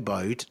they're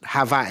rainbowed,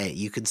 have at it.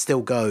 You can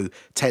still go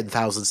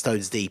 10,000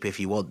 stones deep if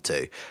you want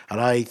to.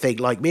 And I think,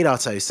 like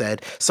Minato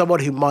said, someone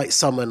who might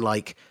summon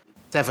like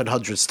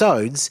 700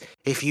 stones,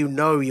 if you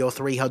know you're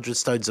 300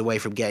 stones away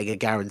from getting a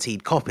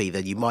guaranteed copy,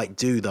 then you might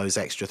do those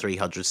extra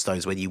 300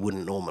 stones when you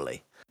wouldn't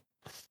normally.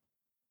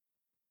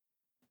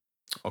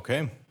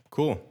 Okay,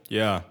 cool.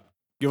 Yeah.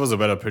 Give us a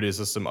better pity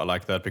system. I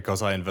like that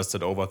because I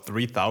invested over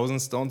 3,000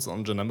 stones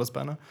on Janemba's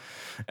banner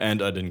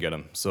and I didn't get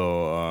them.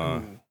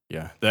 So,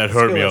 yeah, that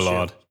hurt me a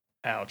lot.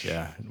 Ouch.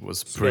 Yeah, it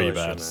was pretty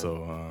bad.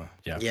 So,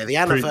 yeah. Yeah, the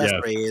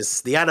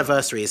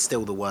anniversary is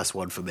still the worst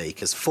one for me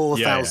because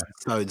 4,000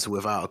 stones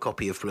without a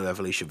copy of Blue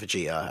Evolution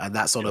Vegeta, and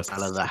that's on a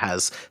banner that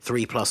has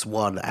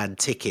 3+1 and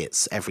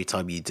tickets every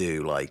time you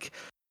do. Like,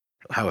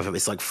 however,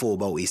 it's like 4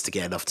 multis to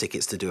get enough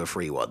tickets to do a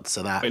free one.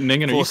 So that Wait,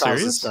 Ningen, are you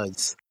serious?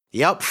 stones.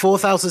 Yep,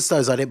 4,000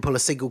 stones. I didn't pull a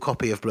single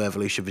copy of Blue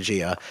Evolution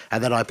Vegeta,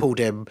 and then I pulled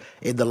him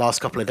in the last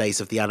couple of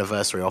days of the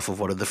anniversary off of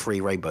one of the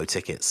free rainbow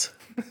tickets.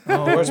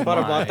 Oh, The worst part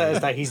about that is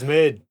that he's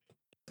mid.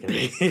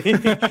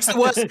 That's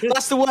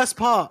the worst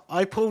part.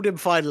 I pulled him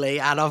finally,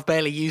 and I've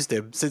barely used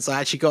him since I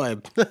actually got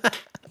him.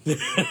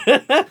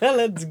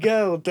 Let's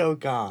go,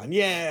 Dokkan.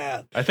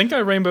 Yeah. I think I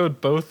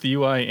rainbowed both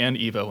UI and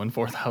Evo in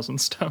 4,000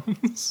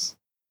 stones.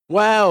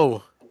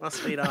 Wow,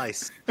 must be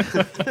nice.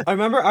 I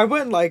remember I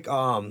went like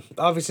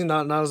obviously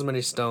not as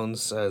many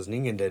stones as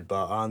Ningen did,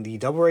 but on the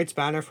double rates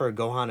banner for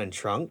Gohan and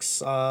Trunks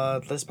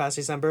this past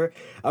December,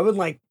 I went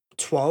like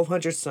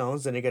 1,200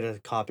 stones, then I get a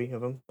copy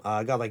of them.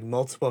 I got like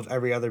multiple of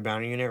every other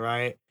banner unit,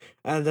 right?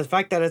 And the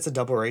fact that it's a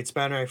double rates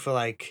banner, I feel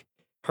like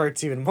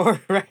hurts even more,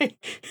 right?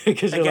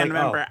 Because Again, like,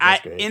 remember,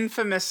 that's great.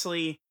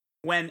 infamously,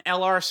 when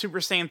LR Super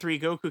Saiyan 3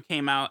 Goku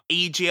came out,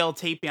 AGL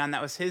Tapion,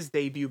 that was his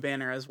debut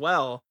banner as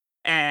well.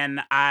 And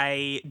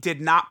I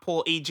did not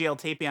pull AGL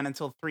Tapion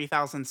until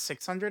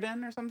 3,600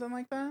 in or something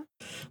like that.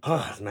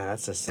 Oh man,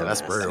 that's just so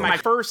that's nasty. brutal. My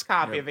first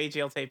copy of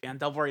AGL Tapion,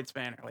 double rates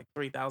banner, like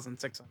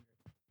 3,600.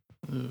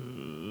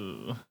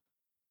 Ooh.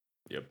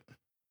 Yep.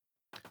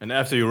 And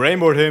after you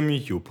rainbowed him,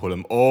 you pull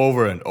him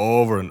over and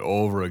over and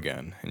over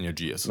again in your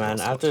GS. Man,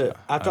 slot. after Yeah,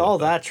 I after love all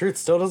that, Truth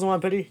still doesn't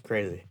want pity.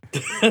 Crazy.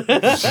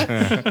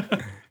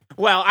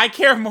 Well, I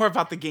care more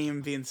about the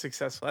game being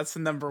successful. That's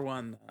the number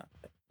one.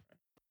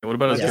 What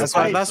about Yeah, his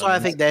that's why I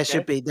think there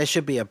Okay.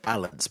 should be a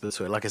balance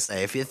between, like I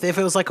say, if it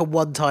was like a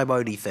one-time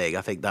only thing,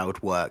 I think that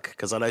would work,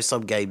 because I know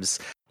some games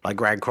like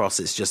Grand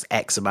Cross, it's just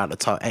X amount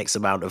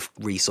of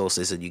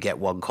resources and you get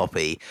one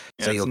copy,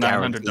 Yeah, so it's you're 900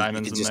 guaranteed you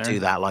diamonds can in just there. do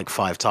that like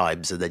 5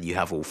 times and then you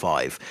have all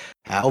 5.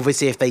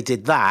 Obviously, if they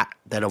did that,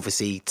 then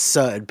obviously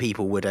certain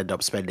people would end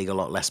up spending a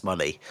lot less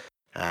money.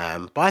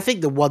 But I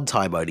think the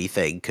one-time only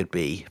thing could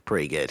be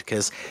pretty good,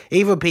 because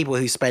even people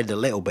who spend a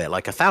little bit,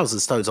 like 1,000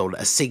 stones on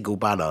a single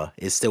banner,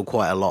 is still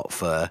quite a lot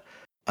for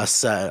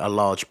a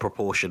large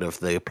proportion of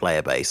the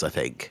player base, I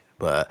think.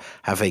 But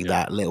having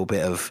that little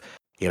bit of,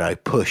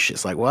 push,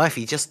 it's like, well, if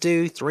you just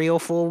do 3 or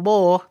 4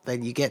 more,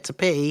 then you get to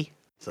P.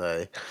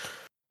 So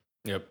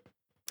Yep.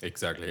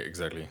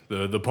 Exactly.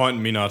 The point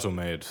Minato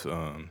made,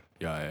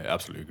 yeah, I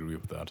absolutely agree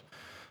with that.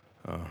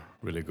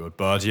 Really good.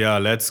 But yeah,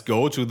 let's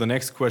go to the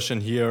next question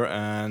here.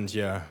 And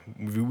yeah,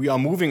 we are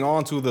moving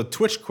on to the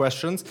Twitch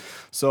questions.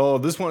 So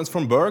this one is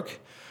from Burke.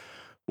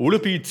 Would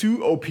it be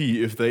too OP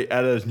if they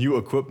added new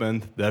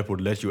equipment that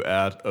would let you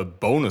add a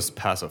bonus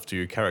passive to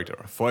your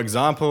character? For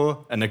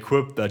example, an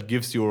equip that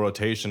gives you a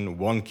rotation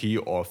 1 key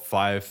or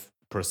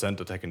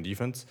 5% attack and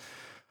defense.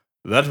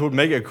 That would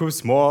make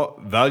equips more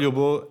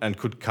valuable and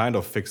could kind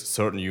of fix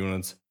certain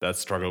units that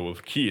struggle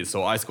with keys.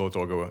 So Ice Cold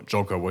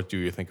Joker, what do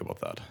you think about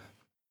that?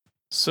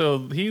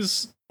 So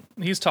he's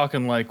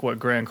talking like what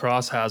Grand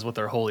Cross has with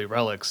their holy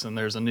relics, and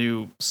there's a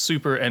new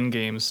super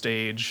endgame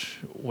stage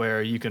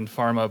where you can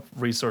farm up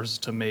resources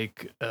to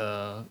make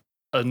a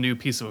new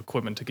piece of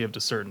equipment to give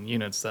to certain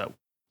units that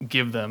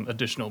give them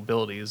additional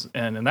abilities.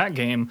 And in that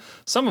game,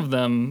 some of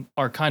them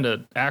are kind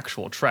of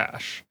actual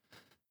trash,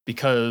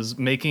 because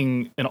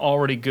making an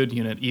already good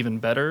unit even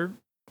better,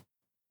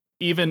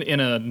 even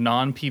in a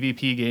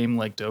non-PvP game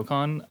like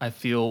Dokkan, I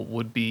feel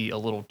would be a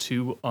little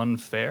too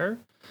unfair.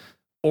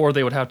 Or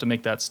they would have to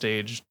make that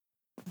stage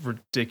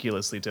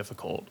ridiculously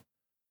difficult.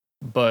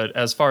 But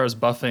as far as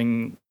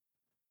buffing,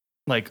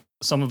 like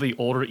some of the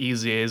older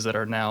EZAs that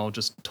are now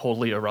just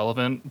totally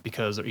irrelevant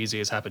because their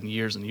EZAs happened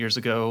years and years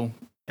ago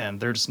and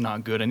they're just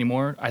not good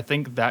anymore, I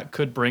think that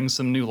could bring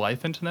some new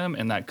life into them,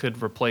 and that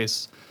could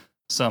replace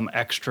some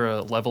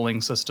extra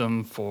leveling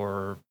system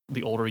for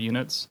the older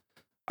units.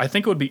 I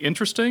think it would be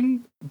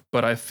interesting,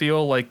 but I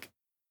feel like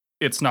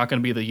it's not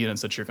going to be the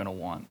units that you're going to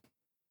want.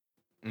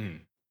 Mm.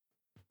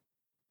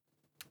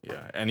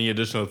 Yeah. Any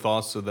additional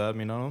thoughts to that,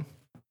 Minato?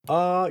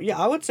 Yeah,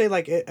 I would say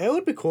like it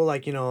would be cool,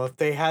 like, if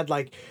they had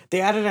like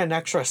they added an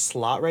extra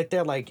slot right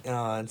there, like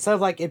instead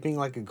of like it being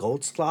like a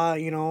gold slot,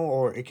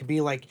 or it could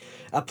be like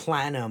a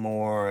platinum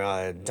or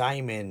a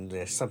diamond,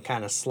 or some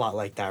kind of slot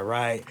like that,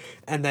 right?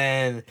 And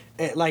then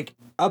it like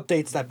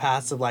updates that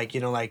passive, like,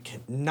 like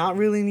not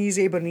really an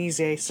easy but an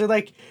easy. So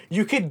like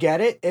you could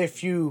get it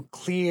if you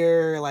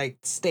clear like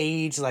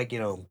stage like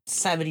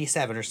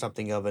 77 or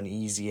something of an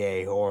easy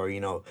A, or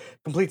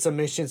complete some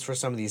missions for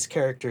some of these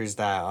characters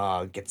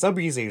that get sub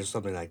easy or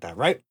something like that,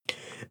 right?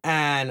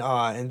 And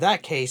in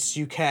that case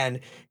you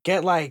can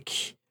get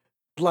like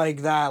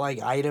that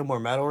like item or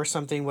medal or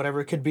something,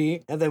 whatever it could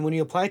be, and then when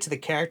you apply it to the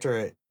character,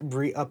 it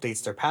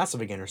re-updates their passive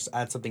again, or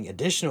add something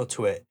additional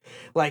to it.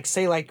 Like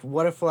say like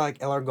what if like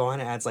LR Gohan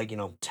adds like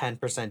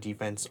 10%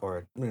 defense,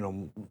 or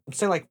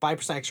say like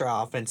 5% extra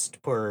offense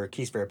per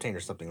key sphere obtained or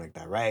something like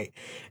that, right?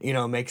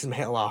 Makes them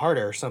hit a lot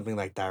harder or something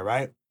like that,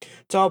 right?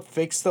 To help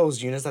fix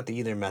those units that they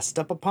either messed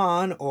up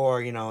upon,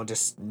 or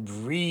just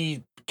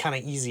kind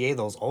of easy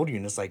those old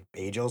units like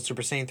Age-O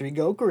Super Saiyan 3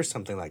 Goku or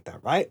something like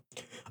that, right?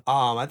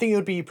 I think it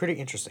would be pretty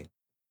interesting.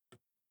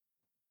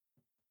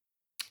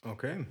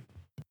 Okay.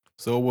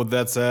 So with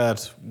that said,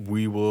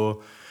 we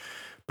will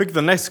pick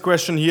the next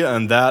question here,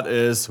 and that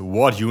is,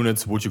 what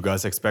units would you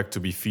guys expect to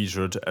be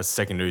featured as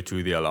secondary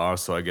to the LR?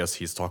 So I guess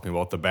he's talking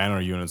about the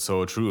banner units.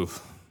 So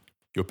Truth,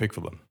 your pick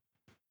for them.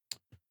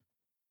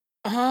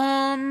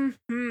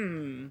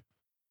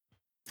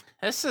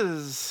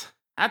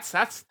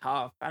 That's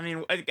tough. I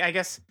mean, I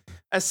guess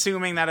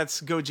assuming that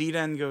it's Gogeta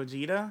and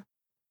Gogeta.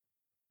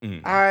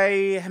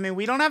 I mean,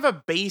 we don't have a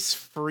base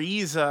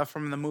Frieza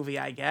from the movie.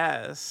 I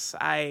guess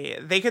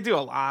they could do a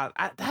lot.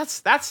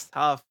 That's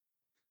tough.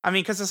 I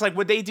mean, because it's like,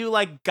 would they do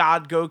like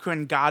God Goku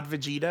and God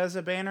Vegeta as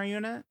a banner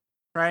unit,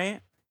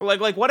 right?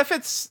 Like what if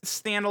it's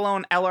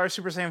standalone LR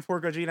Super Saiyan 4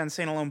 Gogeta and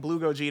standalone Blue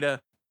Gogeta,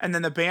 and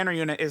then the banner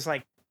unit is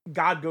like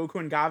God Goku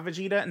and God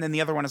Vegeta, and then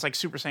the other one is like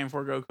Super Saiyan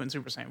 4 Goku and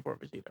Super Saiyan 4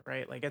 Vegeta,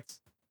 right? Like it's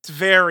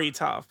very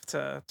tough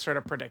to sort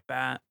of predict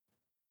that.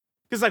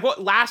 Because like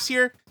what last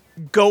year,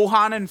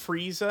 Gohan and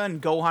Frieza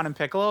and Gohan and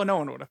Piccolo, no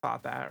one would have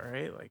thought that,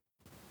 right? Like,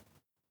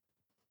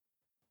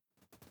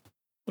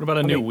 what about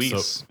a new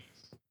Whis?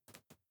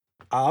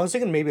 I was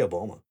thinking maybe a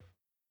Bulma.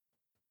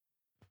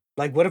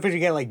 Like, what if we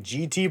get like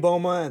GT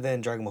Bulma and then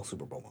Dragon Ball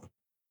Super Bulma?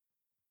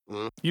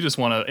 You just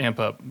want to amp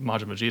up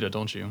Majin Vegeta,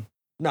 don't you?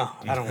 No,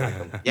 I don't like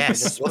them.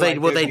 Yes, they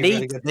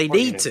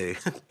need to.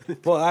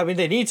 Well, I mean,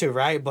 they need to,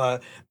 right?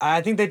 But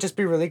I think they'd just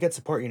be really good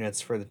support units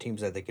for the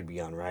teams that they could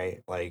be on,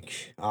 right?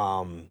 Like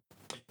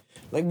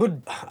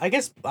would I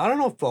guess I don't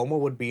know if Bulma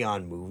would be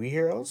on Movie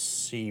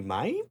Heroes. He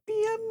might be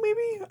on,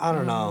 maybe. I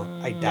don't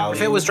know. I doubt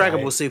If it was Dragon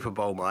Ball Super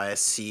Bulma, I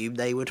assume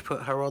they would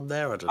put her on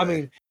there. I don't know. I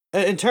mean,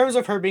 in terms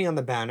of her being on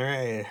the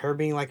banner, her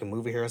being like a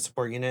Movie Hero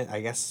support unit,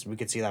 I guess we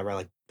could see that, right?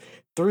 Like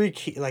three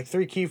key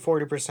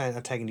 40%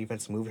 attack and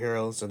defense move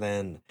heroes, and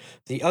then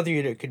the other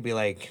unit could be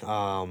like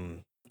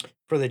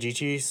for the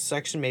GT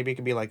section, maybe it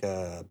could be like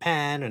a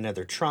Pan,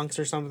 another Trunks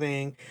or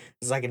something.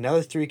 It's like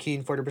another 3 key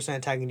and 40%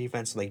 attack and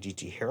defense, like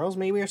GT heroes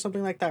maybe or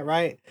something like that,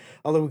 right?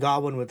 Although we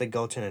got one with the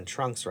Goten and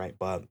Trunks, right?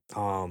 But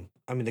I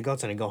mean the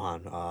Goten and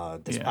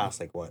Gohan this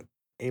past like what,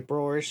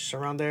 April-ish,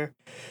 around there.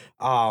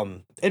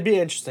 It'd be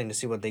interesting to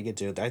see what they could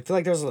do. I feel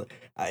like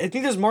I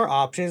think there's more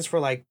options for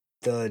like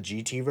the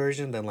GT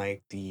version than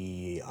like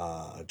the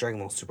Dragon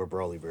Ball Super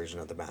Broly version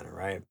of the banner,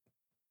 right?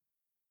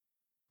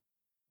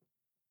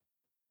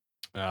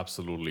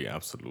 Absolutely.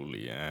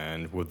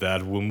 And with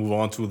that, we'll move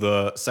on to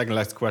the second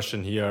last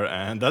question here,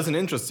 and that's an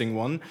interesting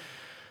one.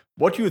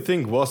 What do you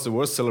think was the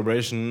worst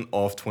celebration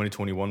of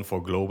 2021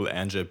 for Global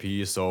and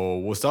JP? So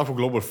we'll start with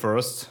Global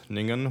first.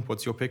 Ningen,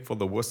 what's your pick for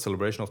the worst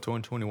celebration of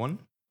 2021?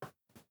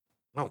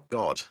 Oh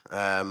God,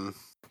 I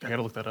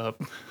gotta look that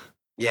up.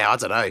 Yeah, I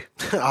don't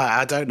know.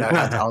 I don't know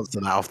how to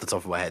answer that off the top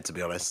of my head, to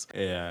be honest.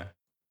 Yeah.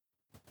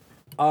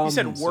 You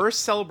said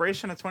worst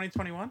celebration of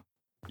 2021?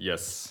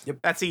 Yes. Yep.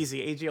 That's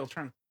easy. AGL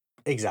Trunk.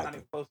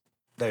 Exactly.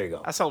 There you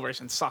go. That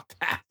celebration sucked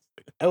ass.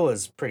 It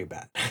was pretty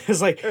bad.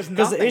 It's like, because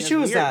nothing, the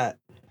issue it's is weird. that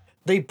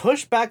they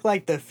pushed back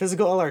like the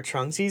physical LR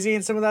Trunks easy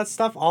and some of that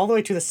stuff all the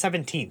way to the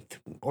 17th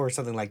or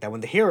something like that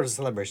when the Heroes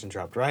celebration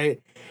dropped,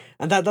 right?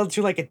 And that led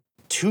to like a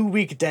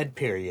 2-week dead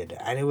period,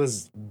 and it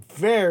was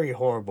very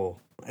horrible.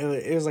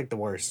 It was like the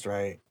worst,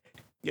 right?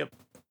 Yep.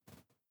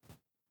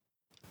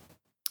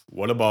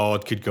 What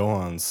about Kid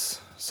Gohan's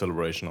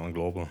celebration on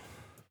Global?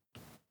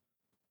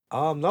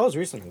 That was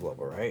recently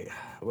Global, right?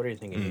 What are you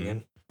thinking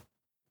again?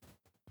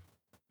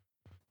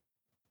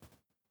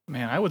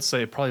 Man, I would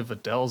say probably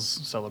Videl's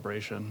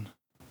celebration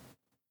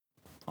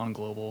on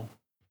Global.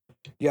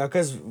 Yeah,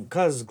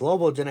 because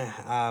Global didn't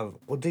have.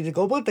 Well, did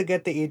Global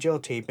get the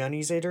AGL tape on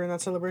Easy during that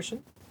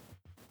celebration?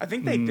 I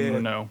think they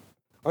did. No.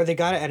 Or they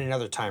got it at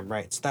another time,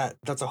 right? So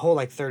that's a whole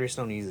like 30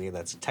 stone Easy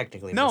that's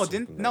technically No, missing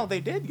didn't. from No, there.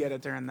 they did get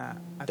it during that.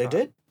 They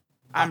did?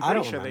 I'm I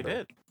pretty don't sure they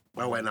remember. did.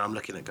 Oh wait, no, I'm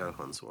looking at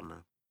Gohan's one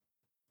now.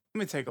 Let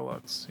me take a look.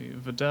 Let's see.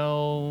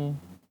 Videl.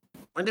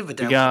 When did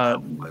Videl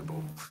got- come out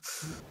Global?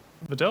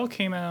 Videl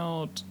came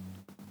out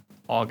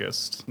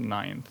August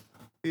 9th.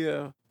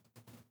 Yeah.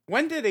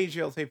 When did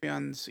AGL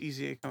Tapion's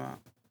EZA come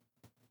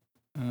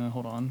out?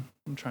 Hold on.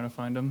 I'm trying to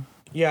find him.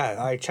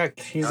 Yeah, I checked.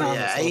 He's Oh on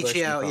yeah, the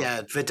celebration AGL. phone.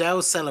 Yeah,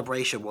 Videl's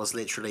celebration was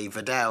literally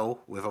Videl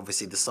with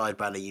obviously the side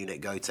banner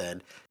unit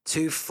Goten,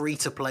 2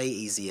 free-to-play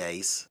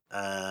EZAs,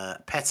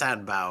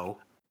 Petan Bao,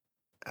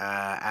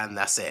 and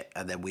that's it.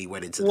 And then we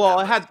went into the Well,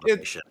 Battle it had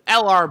celebration.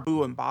 LR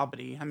Boo and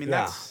Bobbity. I mean,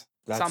 Yeah,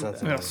 that's something.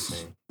 what I'm Yes.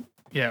 saying.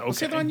 Yeah, okay. What's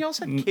the other one y'all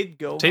said? Kid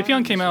Gohan?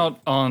 Tapion came out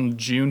on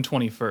June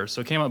 21st,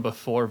 so it came out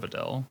before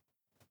Videl.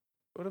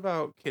 What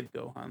about Kid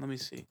Gohan? Let me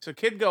see. So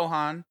Kid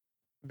Gohan,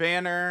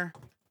 banner,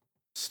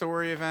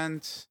 story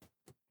event,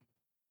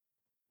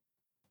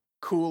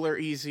 cooler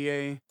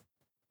EZA,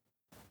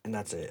 And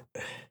that's it.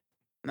 and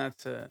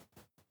that's it.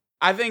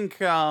 I think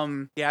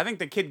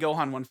the Kid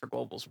Gohan one for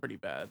Global's pretty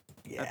bad.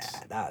 Yeah,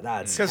 That's-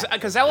 that's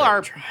Because very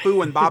LR dry.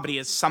 Boo and Bobbity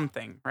is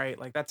something, right?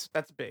 Like that's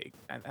big.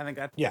 I think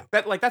that Yeah.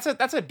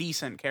 that's a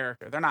decent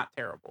character. They're not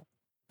terrible.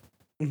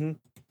 I'm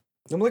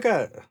look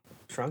at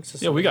Trunks.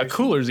 Yeah, we got celebration.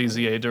 Cooler's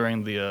EZA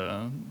during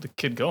the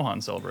Kid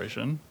Gohan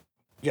celebration.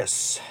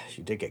 Yes,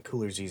 you did get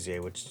Cooler's EZA,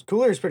 which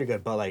Cooler is pretty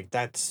good, but like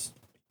that's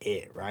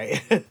it,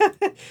 right?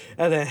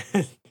 And then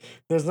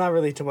there's not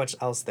really too much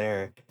else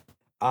there.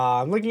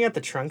 I'm looking at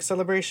the Trunks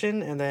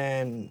celebration, and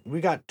then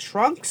we got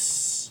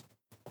Trunks,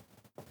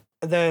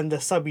 then the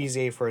sub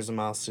EZA for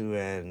Zamasu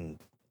and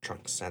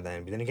Trunks, and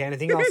then we didn't get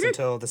anything else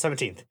until the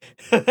 17th.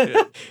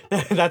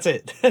 That's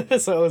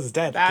it. So it was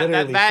dead.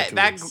 literally for 2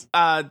 weeks.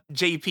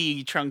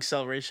 JP Trunks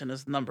celebration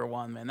is number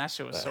one, man. That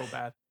shit was so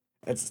bad.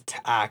 It's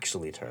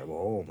actually terrible.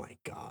 Oh my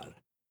god.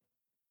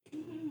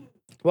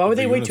 Why would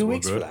The they wait units 2 were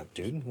weeks for good. that,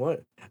 dude?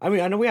 What? I mean,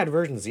 I know we had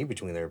version Z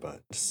between there,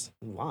 but just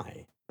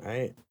why,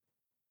 right?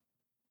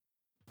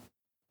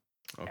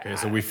 Okay,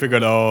 so we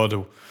figured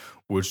out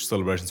which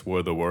celebrations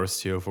were the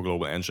worst here for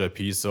Global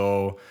NJP.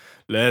 So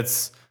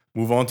let's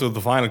move on to the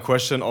final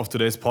question of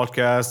today's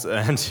podcast.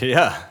 And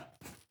yeah,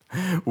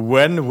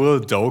 when will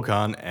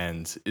Dokkan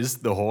end? Is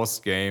the horse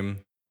game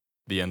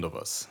the end of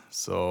us?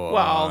 So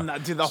Well, no,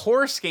 dude, the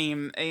horse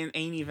game ain't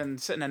even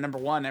sitting at number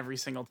one every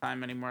single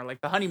time anymore.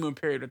 Like the honeymoon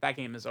period with that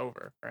game is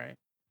over, right?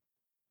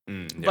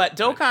 yeah, But right.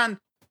 Dokkan,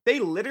 they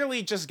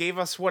literally just gave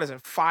us, what is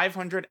it,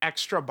 500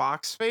 extra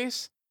box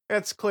space?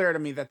 It's clear to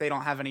me that they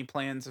don't have any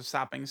plans of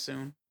stopping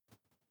soon.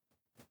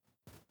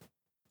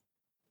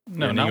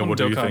 No, Yeah, not Ninga, when what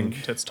do you Dokkan think?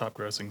 hits top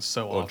grossing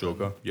so Or often.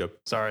 Joker? Yep.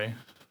 Sorry.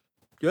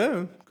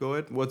 Yeah, go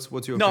ahead. What's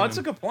your No, opinion? that's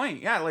a good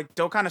point. Yeah, like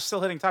Dokkan is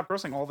still hitting top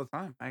grossing all the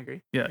time. I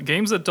agree. Yeah,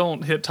 games that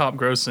don't hit top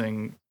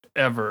grossing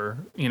ever,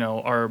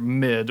 are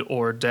mid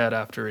or dead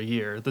after a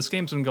year. This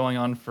game's been going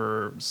on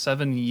for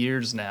 7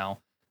 years now,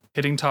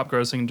 hitting top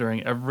grossing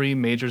during every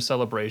major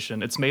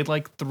celebration. It's made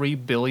like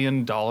 $3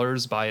 billion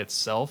by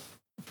itself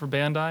for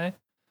Bandai.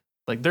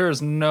 Like, there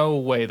is no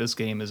way this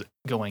game is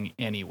going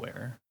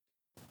anywhere.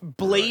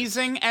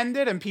 Blazing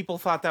ended, and people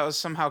thought that was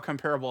somehow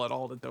comparable at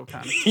all to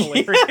Dokkan. It's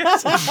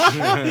hilarious.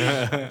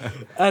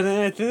 And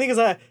then the thing is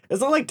that it's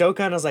not like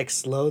Dokkan is like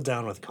slowed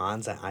down with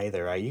content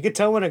either, right? You could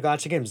tell when a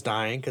gacha game's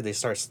dying because they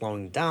start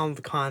slowing down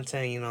the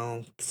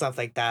content, stuff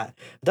like that.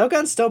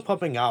 Dokkan's still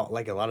pumping out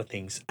like a lot of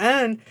things,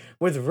 and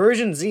with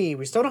version Z,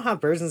 we still don't have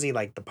version Z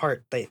like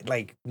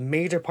like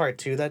major part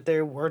 2 that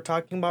we're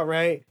talking about,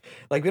 right?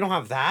 Like we don't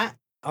have that.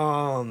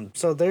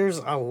 So there's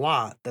a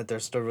lot that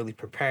they're still really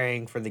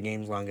preparing for the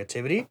game's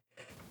longevity.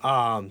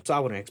 So I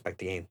wouldn't expect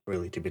the game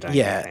really to be done.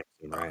 Yeah. anytime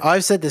soon, right?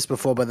 I've said this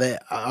before, but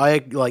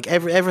I like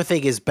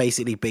everything is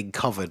basically being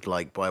covered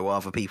like by what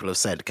other people have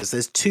said, because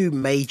there's two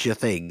major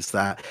things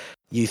that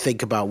you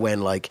think about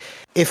when, like,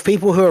 if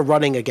people who are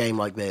running a game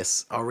like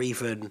this are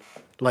even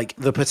like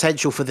the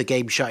potential for the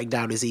game shutting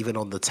down is even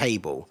on the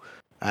table.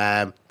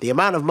 The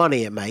amount of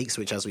money it makes,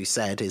 which, as we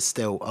said, is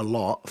still a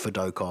lot for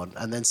Dokkan,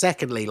 and then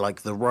secondly,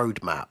 like the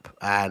roadmap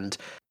and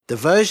the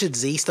version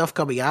Z stuff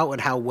coming out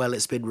and how well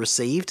it's been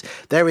received.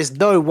 There is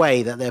no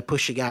way that they're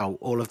pushing out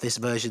all of this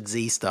version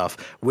Z stuff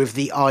with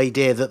the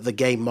idea that the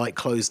game might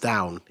close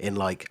down in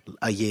like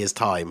a year's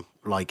time,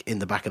 like in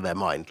the back of their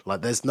mind.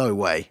 Like, there's no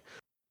way.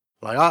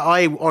 Like,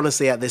 I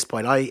honestly, at this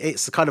point,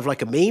 it's kind of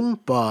like a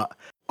meme, but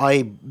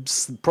I'm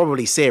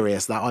probably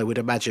serious that I would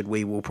imagine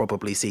we will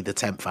probably see the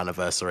 10th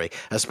anniversary,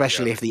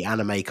 especially if the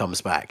anime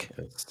comes back.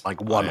 Like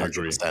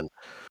 100%.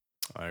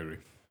 I agree.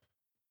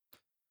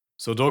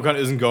 So Dokkan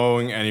isn't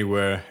going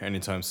anywhere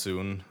anytime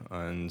soon,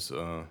 and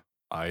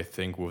I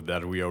think with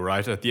that we are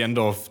right at the end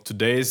of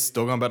today's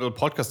Dokkan Battle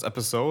podcast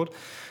episode,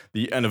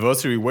 the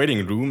anniversary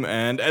waiting room.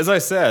 And as I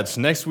said,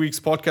 next week's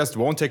podcast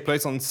won't take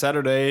place on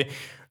Saturday.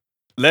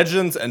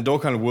 Legends and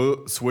Dokkan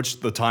will switch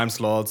the time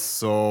slots,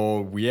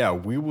 so yeah,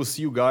 we will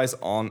see you guys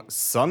on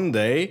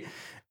Sunday.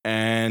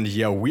 And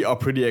yeah, we are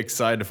pretty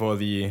excited for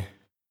the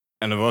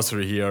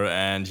anniversary here,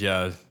 and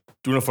yeah,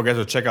 do not forget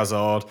to check us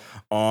out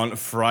on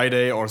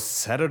Friday or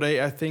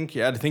Saturday, I think.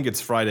 Yeah, I think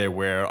it's Friday,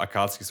 where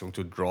Akatsuki is going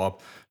to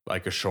drop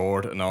like a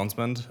short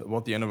announcement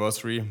about the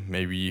anniversary.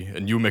 Maybe a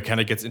new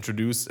mechanic gets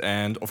introduced,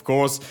 and of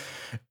course,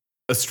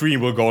 a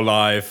stream will go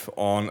live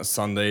on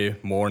Sunday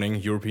morning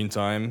European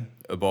time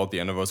about the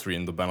anniversary,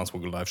 and the banners will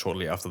go live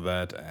shortly after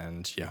that.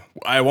 And yeah,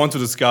 I want to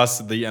discuss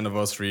the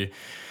anniversary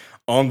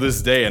on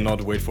this day and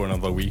not wait for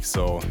another week,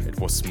 so it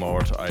was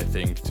smart, I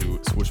think,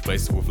 to switch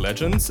places with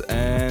Legends.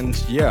 And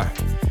yeah,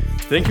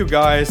 thank you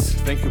guys,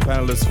 thank you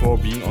panelists for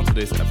being on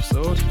today's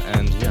episode.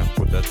 And yeah,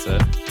 with that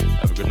said,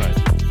 have a good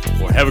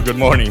night, or have a good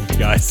morning,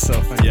 guys. So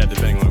yeah,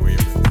 depending on where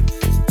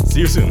you're. See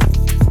you soon.